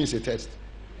 Say with me, it's a test.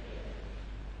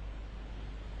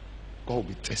 God will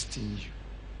be testing you.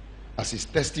 As he's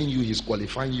testing you, he's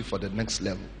qualifying you for the next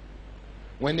level.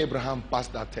 When Abraham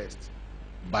passed that test,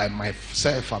 by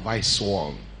myself have I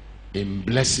sworn, in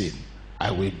blessing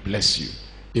I will bless you,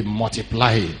 in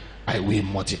multiplying I will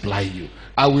multiply you.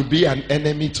 I will be an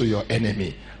enemy to your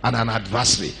enemy and an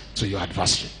adversary to your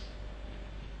adversary.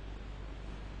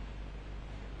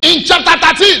 In chapter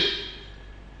 13,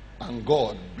 and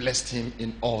God blessed him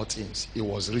in all things. He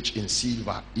was rich in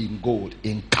silver, in gold,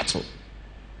 in cattle.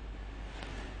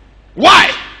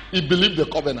 Why? He believed the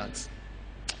covenant.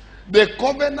 The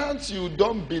covenant you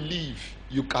don't believe,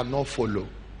 you cannot follow.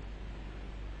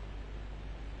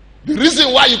 The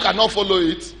reason why you cannot follow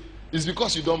it is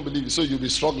because you don't believe it, so you'll be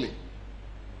struggling.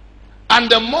 And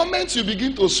the moment you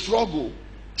begin to struggle,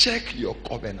 check your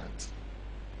covenant.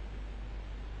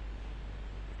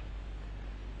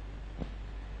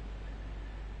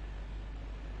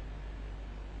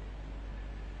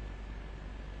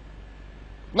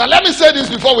 Now let me say this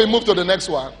before we move to the next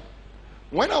one.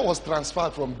 When I was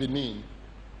transferred from Benin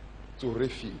to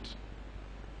Refield,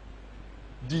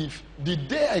 the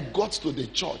day I got to the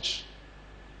church,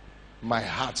 my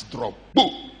heart dropped.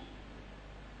 Boom!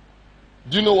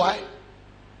 Do you know why?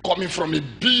 Coming from a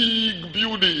big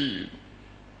building,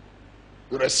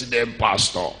 resident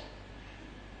pastor.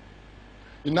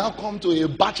 You now come to a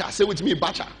bacha. Say with me,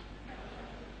 bacha.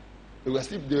 They were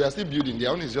still building.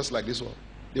 Their own is just like this one.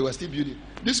 They were still building.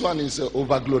 This one is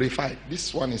over-glorified.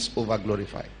 This one is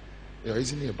over-glorified. There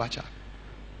isn't a bacha.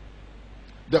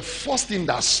 The first thing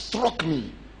that struck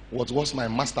me was what my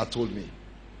master told me.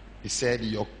 He said,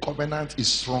 your covenant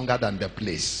is stronger than the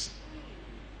place.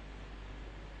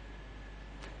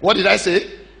 What did I say?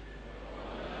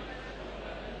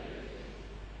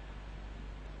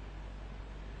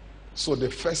 So the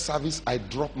first service, I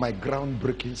dropped my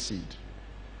groundbreaking seed.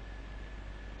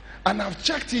 And I've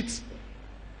checked it.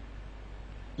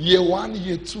 Year 1,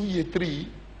 year 2, year 3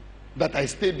 that I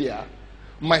stayed there,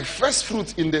 my first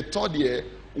fruit in the third year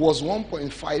was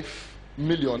 1.5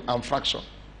 million and fraction.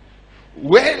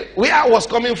 Where I was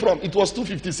coming from, it was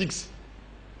 256.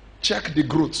 Check the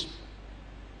growth.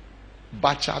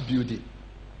 Bacha building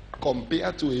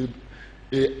compared to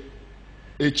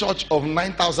a church of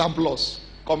 9,000 plus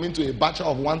coming to a bacha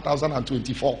of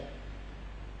 1,024.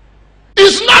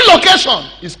 It's not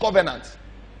location, it's covenant.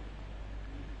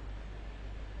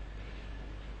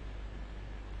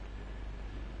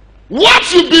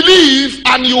 What you believe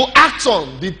and you act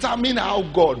on determine how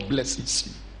God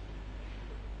blesses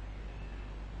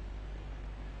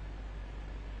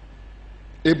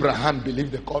you. Abraham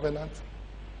believed the covenant.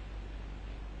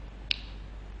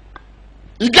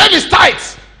 He gave his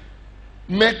tithes.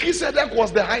 Melchizedek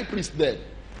was the high priest then.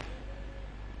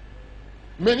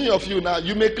 Many of you now,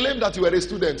 you may claim that you were a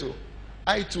student. Oh.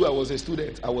 I too, I was a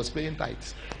student. I was paying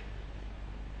tithes.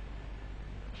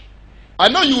 I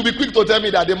know you will be quick to tell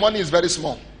me that the money is very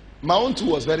small. My own too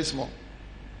was very small.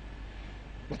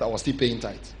 But I was still paying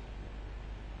tithes.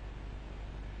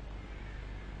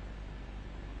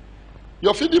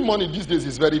 Your feeding money these days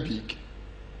is very big.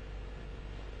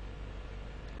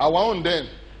 Our own then,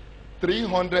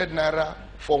 300 naira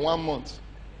for 1 month.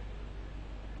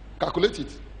 Calculate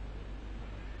it.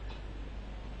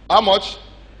 How much?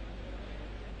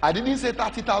 I didn't say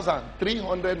 30,000.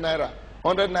 300 naira.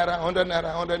 100 naira, 100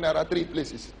 naira, 100 naira, 3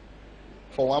 places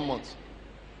for 1 month.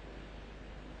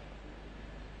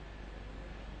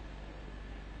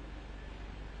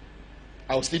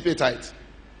 I'll still pay tithe.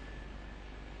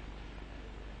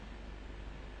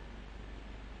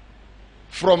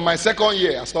 From my second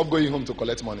year, I stopped going home to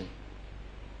collect money.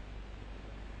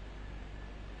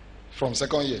 From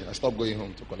second year, I stopped going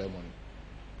home to collect money.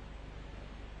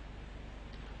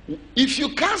 If you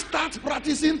can't start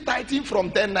practicing tithing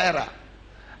from 10 naira,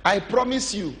 I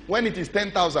promise you, when it is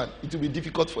 10,000, it will be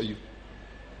difficult for you.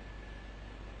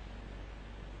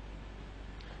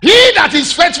 He that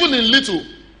is faithful in little,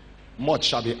 much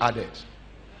shall be added.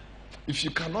 If you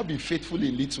cannot be faithful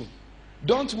in little,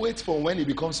 don't wait for when it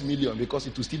becomes million, because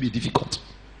it will still be difficult.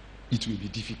 It will be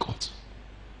difficult.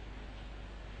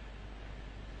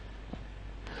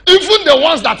 Even the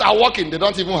ones that are working, they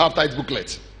don't even have tithe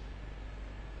booklet.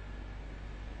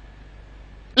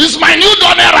 It's my new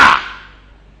donera.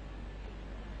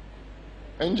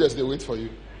 Angels, they wait for you.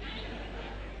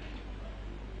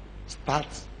 Start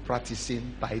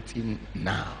practicing tithing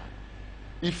now.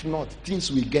 If not, things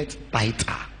will get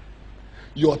tighter.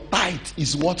 Your tithe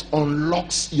is what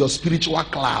unlocks your spiritual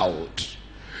cloud.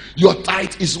 Your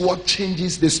tithe is what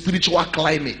changes the spiritual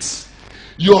climate.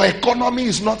 Your economy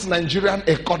is not Nigerian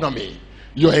economy.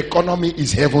 Your economy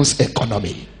is heaven's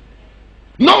economy.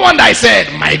 No wonder I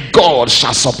said, my God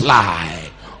shall supply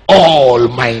all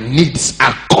my needs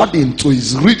according to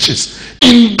his riches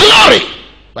in glory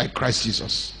by Christ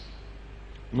Jesus.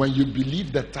 When you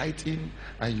believe the tithing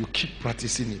and you keep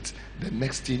practicing it, the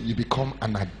next thing, you become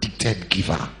an addicted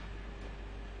giver.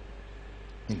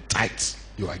 In tithes,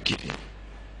 you are giving.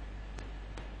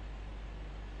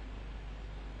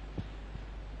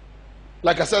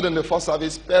 Like I said in the first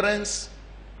service, parents,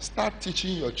 start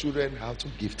teaching your children how to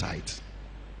give tithes.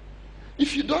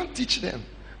 If you don't teach them,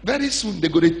 very soon they're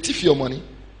going to thief your money.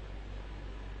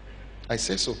 I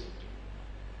say so.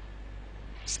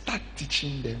 Start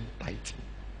teaching them tithing.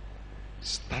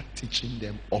 Start teaching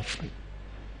them offering.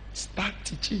 Start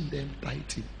teaching them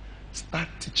tithing. Start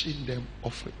teaching them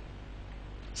offering.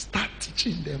 Start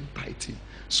teaching them tithing,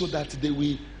 so that they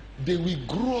will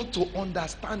grow to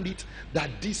understand it,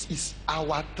 that this is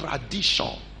our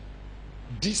tradition.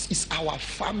 This is our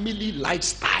family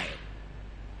lifestyle.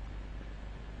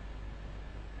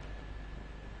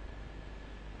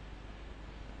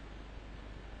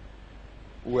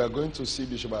 We are going to see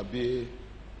Bishop Abe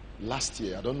last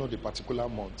year. I don't know the particular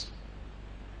month.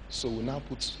 So we now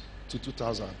put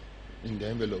 2,000 in the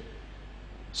envelope.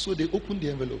 So they opened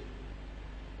the envelope.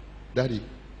 Daddy,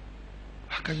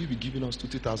 how can you be giving us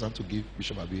 20,000 to give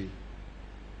Bishop Abe? He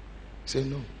said,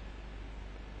 no.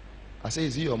 I said,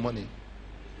 is it your money?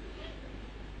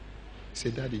 He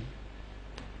said, Daddy,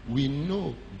 we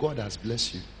know God has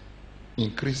blessed you.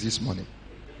 Increase this money.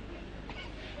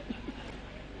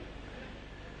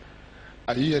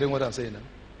 Are you hearing what I'm saying now?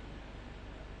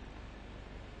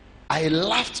 I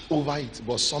laughed over it,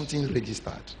 but something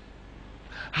registered.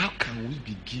 How can we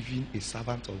be giving a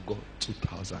servant of God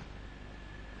 2,000?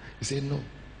 He said, no,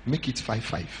 make it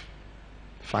 5-5.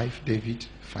 5 David,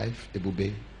 5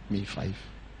 Ebube, me 5.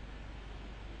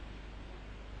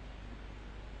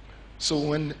 So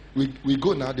when we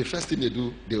go now, the first thing they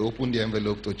do, they open the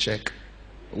envelope to check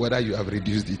whether you have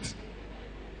reduced it.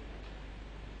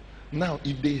 Now,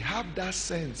 if they have that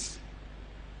sense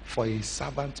for a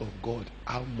servant of God,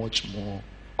 how much more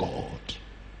God?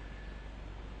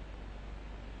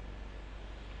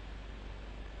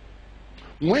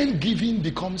 When giving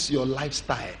becomes your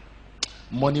lifestyle,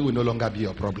 money will no longer be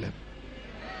your problem.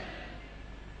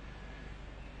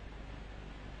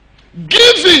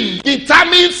 Giving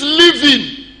determines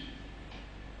living.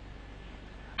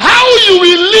 How you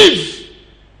will live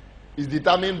is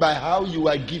determined by how you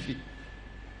are giving,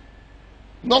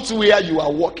 not where you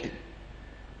are working.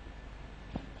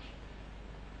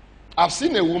 I've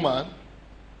seen a woman,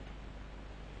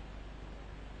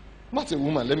 not a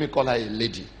woman, let me call her a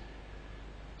lady.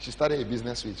 She started a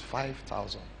business with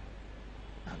 5,000,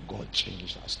 and God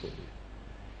changed her story.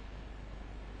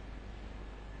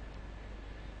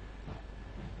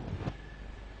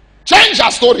 Change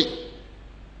her story.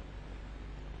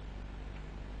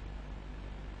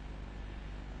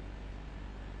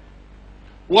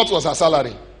 What was her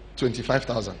salary?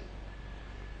 25,000.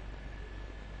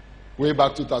 Way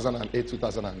back 2008,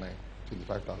 2009,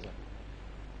 25,000.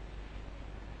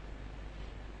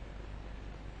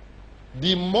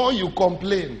 The more you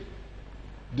complain,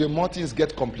 the more things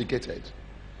get complicated.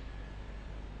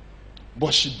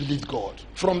 But she believed God.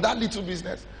 From that little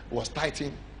business, was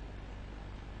tithing,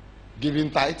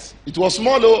 giving tithes. It was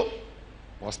small though.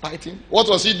 Was tithing. What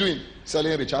was he doing?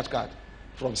 Selling recharge card.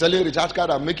 From selling recharge card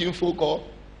and making phone call,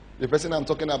 the person I'm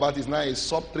talking about is now a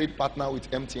sub-trade partner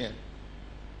with MTN.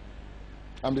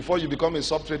 And before you become a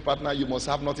sub-trade partner, you must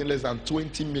have nothing less than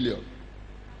 20 million.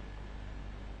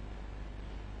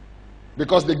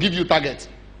 Because they give you target.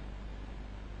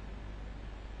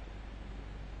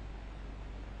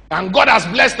 And God has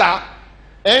blessed her.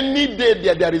 Any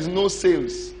day there is no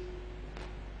sales.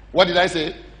 What did I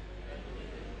say?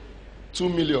 2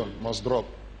 million must drop.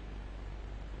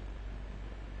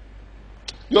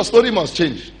 Your story must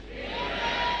change.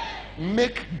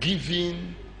 Make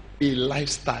giving a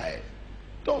lifestyle.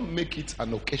 Don't make it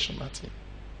an occasional thing.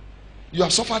 You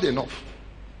have suffered enough.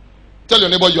 Tell your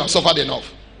neighbor you have suffered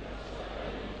enough.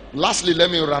 Lastly,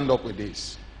 let me round up with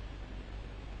this.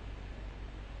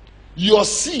 Your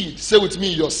seed, say with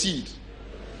me, your seed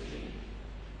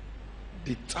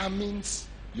determines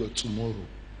your tomorrow.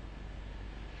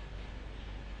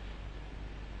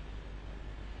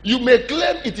 You may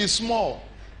claim it is small,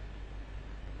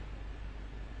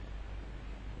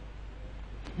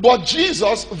 but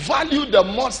Jesus valued the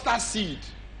mustard seed.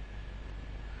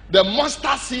 The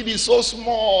mustard seed is so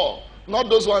small. Not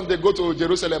those ones they go to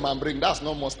Jerusalem and bring. That's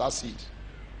not mustard seed.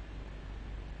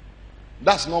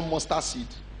 That's not mustard seed.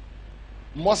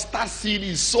 Mustard seed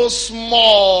is so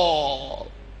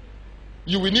small.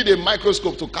 You will need a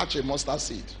microscope to catch a mustard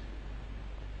seed.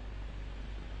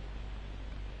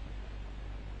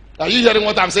 Are you hearing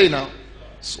what I'm saying now?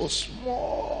 So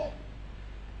small.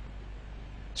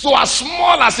 So as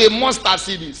small as a mustard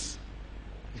seed is.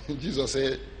 Jesus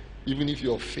said, even if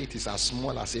your faith is as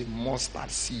small as a mustard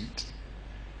seed,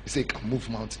 he said, it can move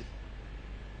mountain.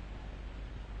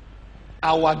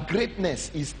 Our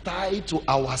greatness is tied to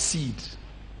our seed.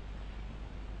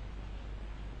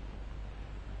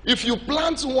 If you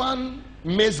plant one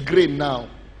maize grain now,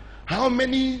 how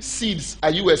many seeds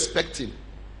are you expecting?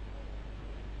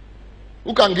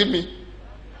 Who can give me?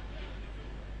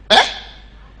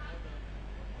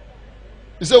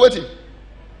 You say, wait.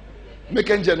 Make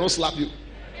angel no slap you.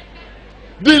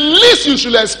 The least you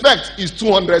should expect is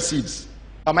 200 seeds.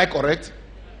 Am I correct?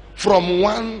 From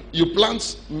one, you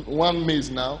plant one maize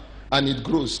now, and it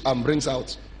grows and brings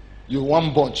out you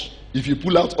one bunch. If you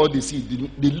pull out all the seeds,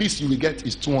 the least you will get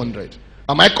is 200.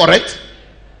 Am I correct?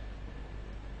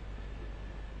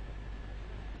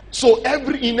 So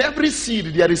in every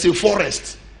seed there is a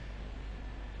forest.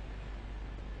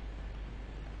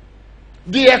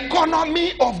 The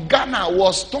economy of Ghana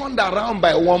was turned around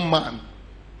by one man.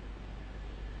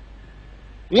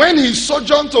 When he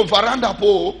sojourned to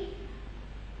Varandapo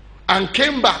and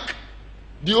came back,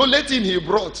 the only thing he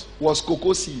brought was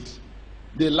cocoa seed.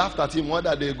 They laughed at him.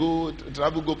 Whether they go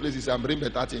travel, go places and bring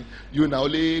better thing. You now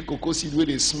only cocoa seed where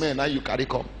they smell, now you carry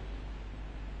come.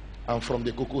 And from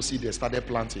the cocoa seed they started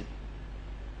planting.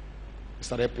 They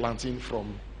started planting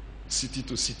from city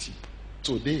to city.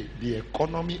 Today, the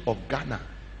economy of Ghana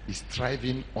is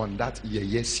thriving on that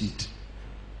yeye seed.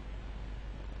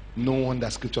 No wonder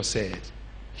scripture said,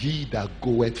 he that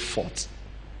goeth forth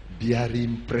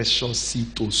bearing precious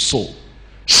seed to sow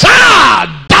shall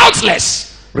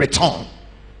doubtless return,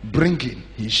 bringing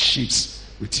his sheaves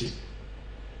with him.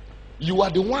 You are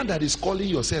the one that is calling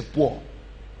yourself poor.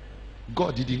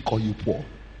 God didn't call you poor.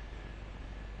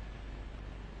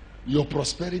 Your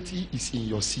prosperity is in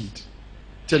your seed.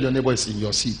 Tell your neighbor it's in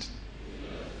your seed.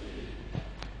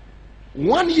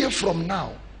 1 year from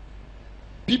now,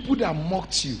 people that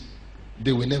mocked you,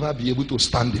 they will never be able to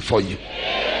stand before you.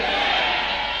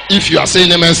 If you are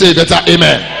saying amen, say better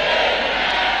amen.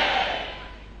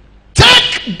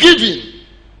 Take giving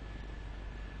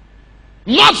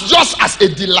not just as a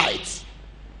delight,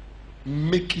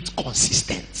 make it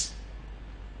consistent.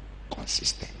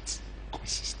 Consistent.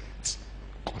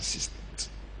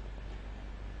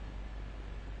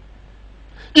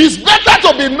 It's better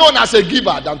to be known as a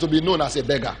giver than to be known as a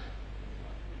beggar.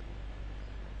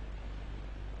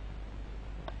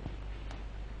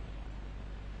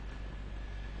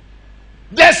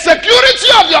 The security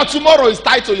of your tomorrow is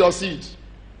tied to your seed,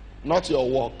 not your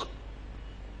work.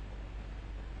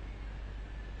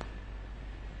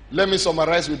 Let me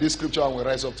summarize with this scripture and we'll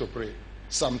rise up to pray.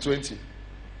 Psalm 20.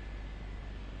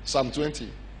 Psalm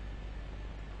 20.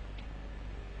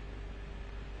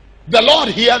 The Lord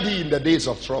hear thee in the days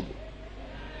of trouble.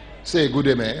 Say a good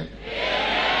amen.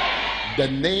 Amen. The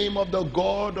name of the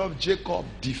God of Jacob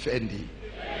defend thee.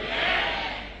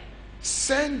 Amen.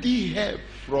 Send thee help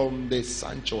from the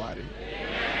sanctuary.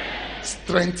 Amen.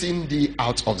 Strengthen thee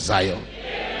out of Zion.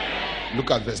 Amen.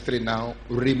 Look at verse 3 now.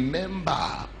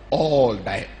 Remember all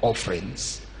thy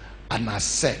offerings and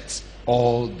accept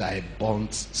all thy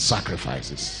burnt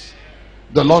sacrifices.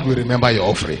 The Lord will remember your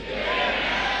offering. Amen.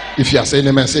 If you are saying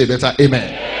amen, say better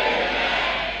amen.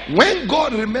 Amen. When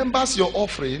God remembers your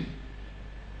offering,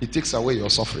 He takes away your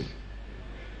suffering.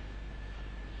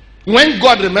 When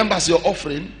God remembers your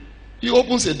offering, He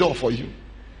opens a door for you.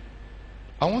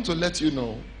 I want to let you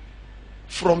know,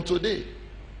 from today,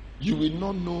 you will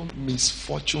not know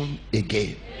misfortune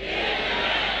again.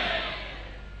 Amen.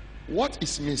 What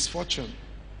is misfortune?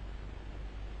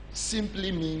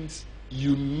 Simply means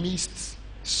you missed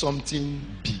something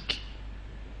big.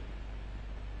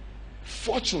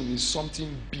 Fortune is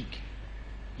something big.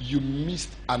 You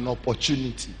missed an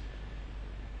opportunity.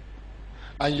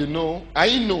 And you know,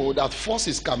 I know that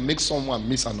forces can make someone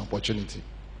miss an opportunity.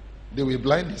 They will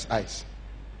blind his eyes.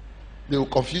 They will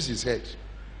confuse his head.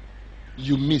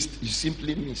 You missed. You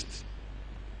simply missed.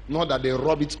 Not that they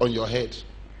rub it on your head.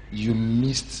 You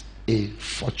missed a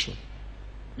fortune.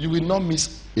 You will not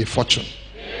miss a fortune.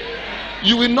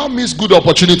 You will not miss good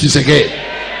opportunities again.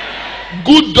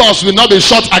 Good doors will not be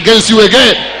shut against you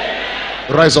again.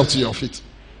 Rise up to your feet.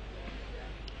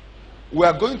 We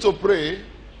are going to pray.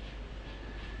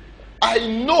 I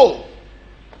know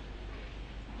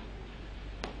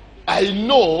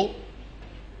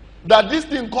that this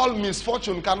thing called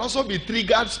misfortune can also be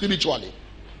triggered spiritually.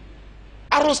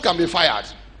 Arrows can be fired.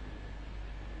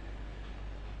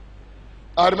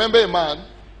 I remember a man,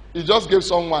 he just gave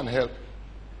someone help.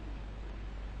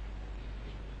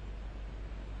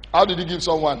 How did he give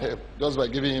someone help? Just by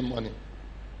giving him money.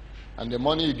 And the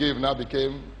money he gave now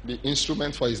became the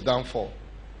instrument for his downfall.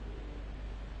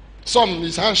 Some,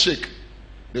 his handshake,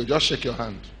 they'll just shake your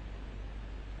hand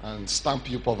and stamp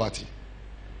you poverty.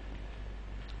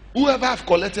 Whoever have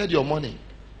collected your money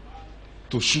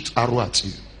to shoot arrow at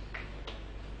you,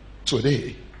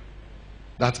 today,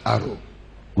 that arrow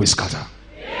will scatter.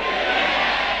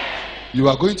 You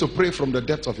are going to pray from the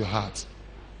depth of your heart.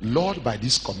 Lord, by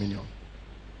this communion,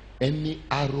 any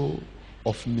arrow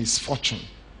of misfortune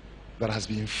that has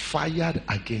been fired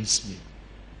against me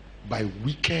by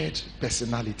wicked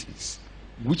personalities,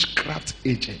 witchcraft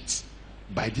agents,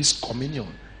 by this communion,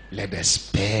 let the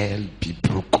spell be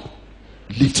broken.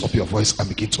 Lift up your voice and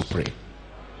begin to pray.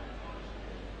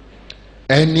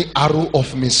 Any arrow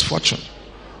of misfortune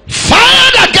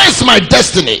fired against my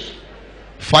destiny,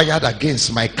 fired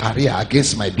against my career,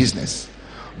 against my business,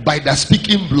 by the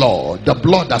speaking blood, the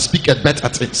blood that speaketh better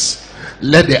things,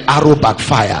 let the arrow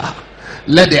backfire.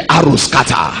 Let the arrow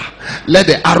scatter. Let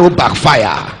the arrow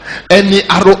backfire. Any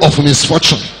arrow of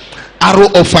misfortune, arrow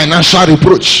of financial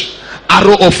reproach,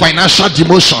 arrow of financial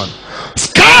demotion,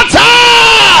 scatter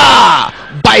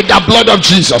by the blood of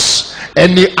Jesus.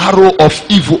 Any arrow of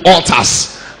evil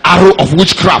altars, arrow of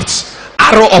witchcraft,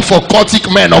 arrow of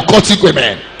occultic men, occultic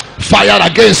women,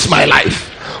 fired against my life,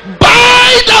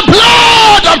 by the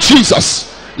blood of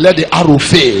Jesus, let the arrow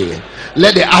fail.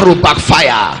 Let the arrow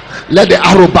backfire. Let the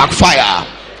arrow backfire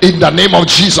in the name of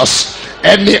Jesus.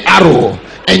 Any arrow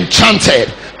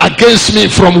enchanted against me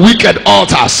from wicked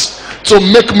altars to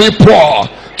make me poor,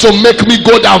 to make me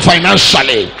go down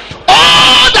financially,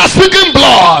 oh, the speaking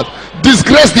blood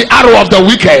disgrace the arrow of the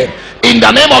wicked in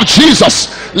the name of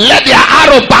Jesus. Let their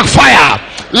arrow backfire.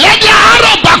 Let their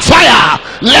arrow backfire.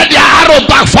 Let their arrow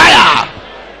backfire.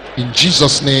 In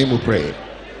Jesus' name we pray.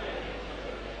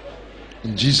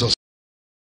 In Jesus'